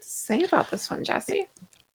else you wanted to say about this one, Jesse?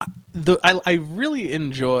 I really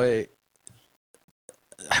enjoy...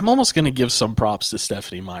 I'm almost going to give some props to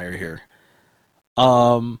Stephanie Meyer here.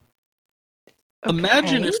 Imagine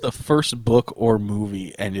if the first book or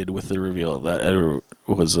movie ended with the reveal that Edward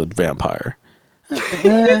was a vampire.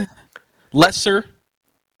 Lesser.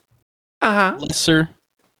 Lesser.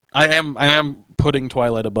 I am putting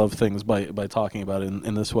Twilight above things by talking about it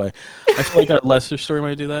in this way. I feel like that lesser story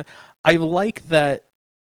might do that. I like that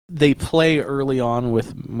they play early on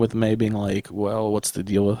with May being like, well, what's the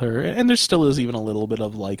deal with her? And there still is even a little bit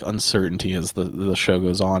of like uncertainty as the show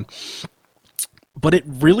goes on. But it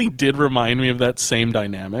really did remind me of that same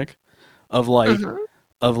dynamic of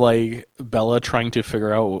like Bella trying to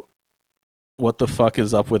figure out what the fuck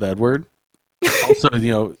is up with Edward.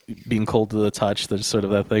 Also, being cold to the touch, there's sort of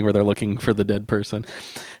that thing where they're looking for the dead person.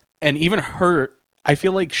 And even her, I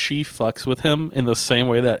feel like she fucks with him in the same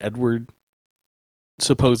way that Edward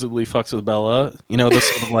supposedly fucks with Bella. This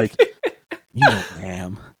sort of like,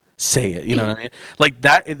 ma'am, say it. You know what I mean? Like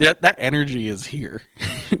that energy is here,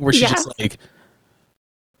 where she's just like,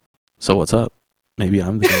 so what's up? Maybe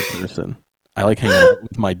I'm the dead person. I like hanging out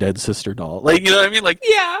with my dead sister doll. Like, you know what I mean? Like,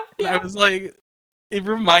 yeah. I was like, it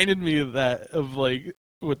reminded me of that, of like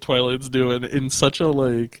what Twilight's doing in such a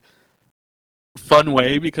like fun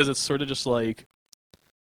way, because it's sort of just like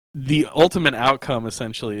the ultimate outcome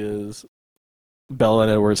essentially is Bella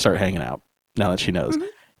and Edward start hanging out now that she knows. Mm-hmm.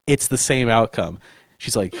 It's the same outcome.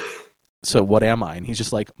 She's like, so what am I? And he's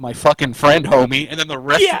just like, my fucking friend, homie. And then the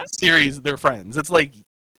rest of the series, they're friends. It's like,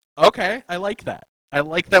 okay, I like that. I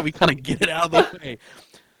like that we kind of get it out of the way.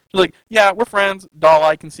 Like, yeah, we're friends. Doll,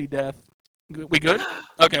 I can see death. We good?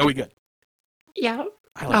 Okay, we good. Yeah.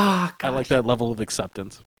 I like that level of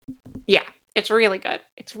acceptance. Yeah, it's really good.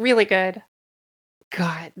 It's really good.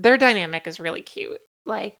 God, their dynamic is really cute.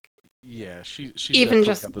 Like, yeah, she's even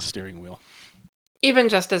just got the steering wheel. Even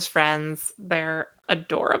just as friends, they're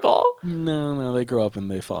adorable. No, they grow up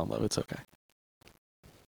and they fall in love. It's okay.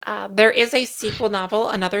 There is a sequel novel,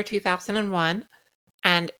 Another 2001,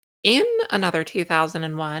 and in Another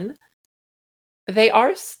 2001, They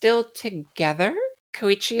are still together.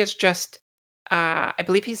 Koichi is just, I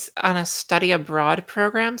believe he's on a study abroad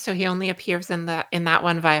program, so he only appears in that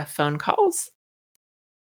one via phone calls.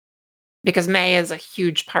 Because May is a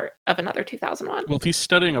huge part of Another 2001. Well, if he's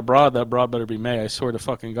studying abroad, that broad better be May. I swear to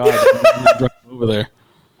fucking God. I'm drive over there.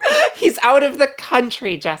 He's out of the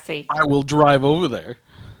country, Jesse. I will drive over there.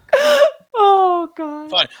 Oh,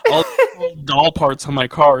 God. Fine. I'll put doll parts on my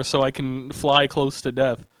car so I can fly close to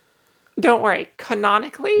death. Don't worry.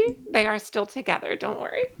 Canonically, they are still together. Don't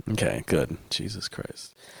worry. Okay, good. Jesus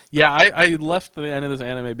Christ. Yeah, I left the end of this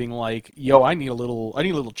anime being like, yo, I need a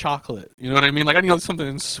little chocolate. You know what I mean? Like, I need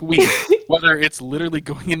something sweet. Whether it's literally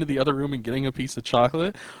going into the other room and getting a piece of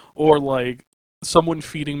chocolate, or like someone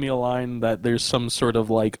feeding me a line that there's some sort of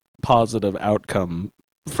like positive outcome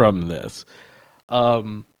from this.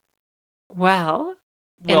 Well,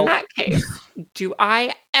 in that case, do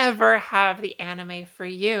I ever have the anime for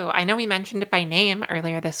you? I know we mentioned it by name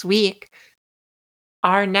earlier this week.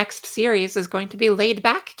 Our next series is going to be Laid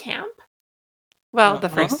Back Camp. Well, the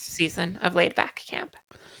first season of Laid Back Camp.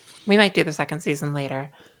 We might do the second season later.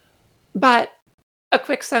 But a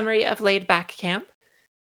quick summary of Laid Back Camp.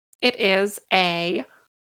 It is a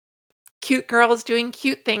cute girls doing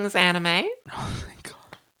cute things anime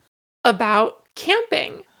about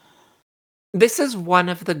camping. This is one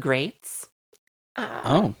of the greats.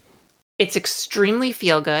 It's extremely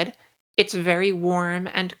feel-good. It's very warm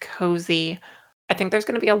and cozy. I think there's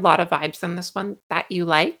going to be a lot of vibes in this one that you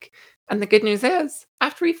like. And the good news is,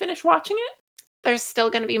 after we finish watching it, there's still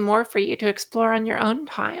going to be more for you to explore on your own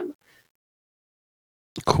time.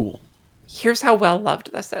 Cool. Here's how well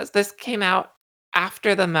loved this is. This came out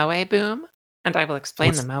after the Moe boom, and I will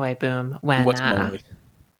explain the Moe boom when... What's Moe?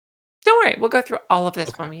 Don't worry, we'll go through all of this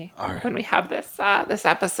when we have this this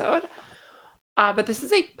episode. But this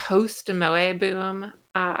is a post-Moe boom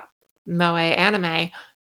Moe anime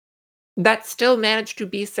that still managed to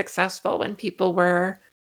be successful when people were,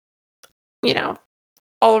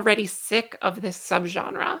 already sick of this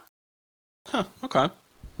subgenre. Huh, okay.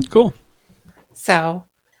 Cool. So,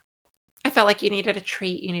 I felt like you needed a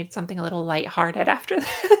treat. You needed something a little lighthearted after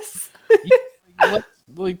this.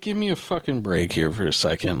 Give me a fucking break here for a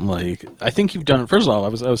second. Like, I think you've done it. First of all, I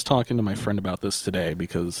was talking to my friend about this today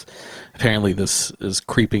because apparently this is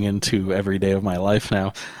creeping into every day of my life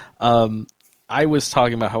now. I was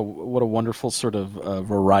talking about what a wonderful sort of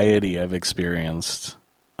variety I've experienced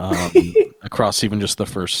across even just the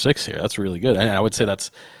first 6 here. That's really good. And I would say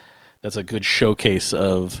that's a good showcase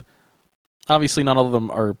of. Obviously, not all of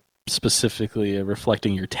them are specifically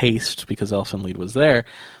reflecting your taste because Elfenlied was there,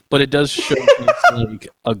 but it does show like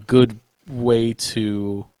a good way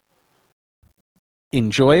to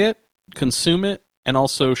enjoy it, consume it, and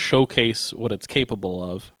also showcase what it's capable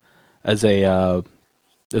of as a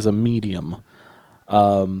medium.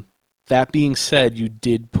 That being said, you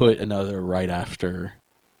did put another right after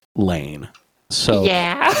Lane, so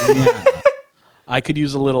yeah. I could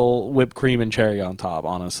use a little whipped cream and cherry on top,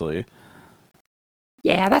 honestly.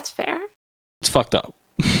 Yeah, that's fair. It's fucked up.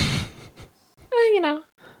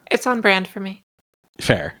 It's on brand for me.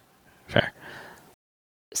 Fair.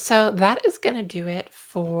 So that is going to do it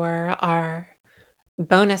for our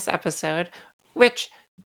bonus episode, which,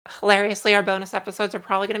 hilariously, our bonus episodes are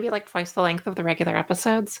probably going to be like twice the length of the regular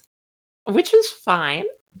episodes, which is fine.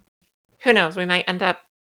 Who knows? We might end up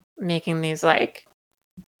making these like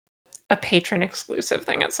a patron exclusive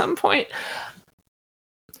thing at some point.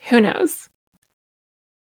 Who knows?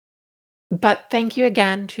 But thank you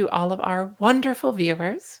again to all of our wonderful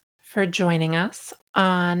viewers for joining us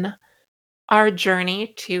on our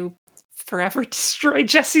journey to forever destroy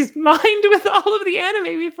Jesse's mind with all of the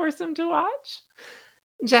anime we force him to watch.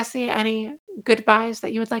 Jesse, any goodbyes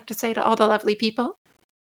that you would like to say to all the lovely people?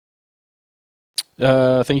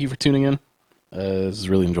 Thank you for tuning in. This is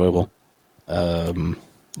really enjoyable.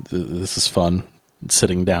 This is fun.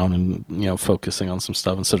 Sitting down and focusing on some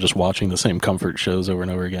stuff instead of just watching the same comfort shows over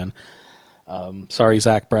and over again. Sorry,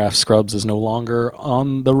 Zach Braff, Scrubs is no longer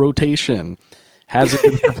on the rotation. Hasn't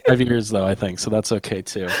been for 5 years, though, I think, so that's okay,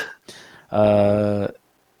 too. I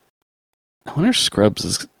wonder if Scrubs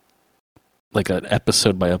is like an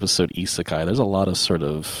episode-by-episode isekai. There's a lot of sort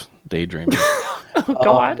of daydreaming. Oh,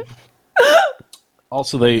 God.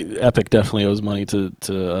 Also, Epic definitely owes money to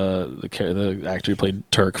the actor who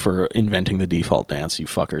played Turk for inventing the default dance, you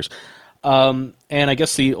fuckers. And I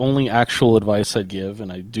guess the only actual advice I'd give,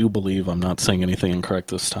 and I do believe I'm not saying anything incorrect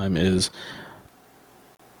this time, is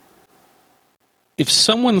if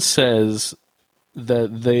someone says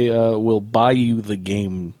that they will buy you the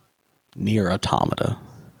game Nier Automata,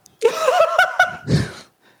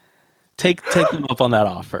 take them up on that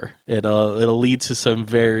offer. It'll lead to some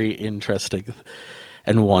very interesting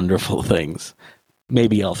and wonderful things.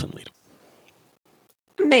 Maybe Elfin Lead.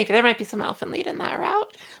 Maybe there might be some Elfin Lead in that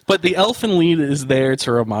route. But the Elfin Lead is there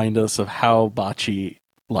to remind us of how botchy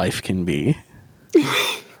life can be.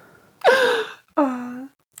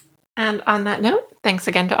 And on that note, thanks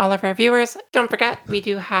again to all of our viewers. Don't forget, we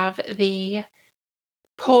do have the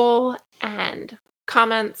poll and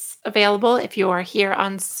comments available if you are here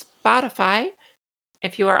on Spotify.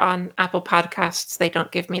 If you are on Apple Podcasts, they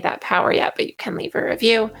don't give me that power yet, but you can leave a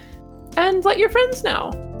review and let your friends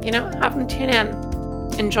know. Have them tune in.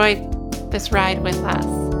 Enjoy this ride with us.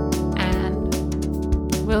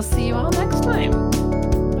 And we'll see you all next time.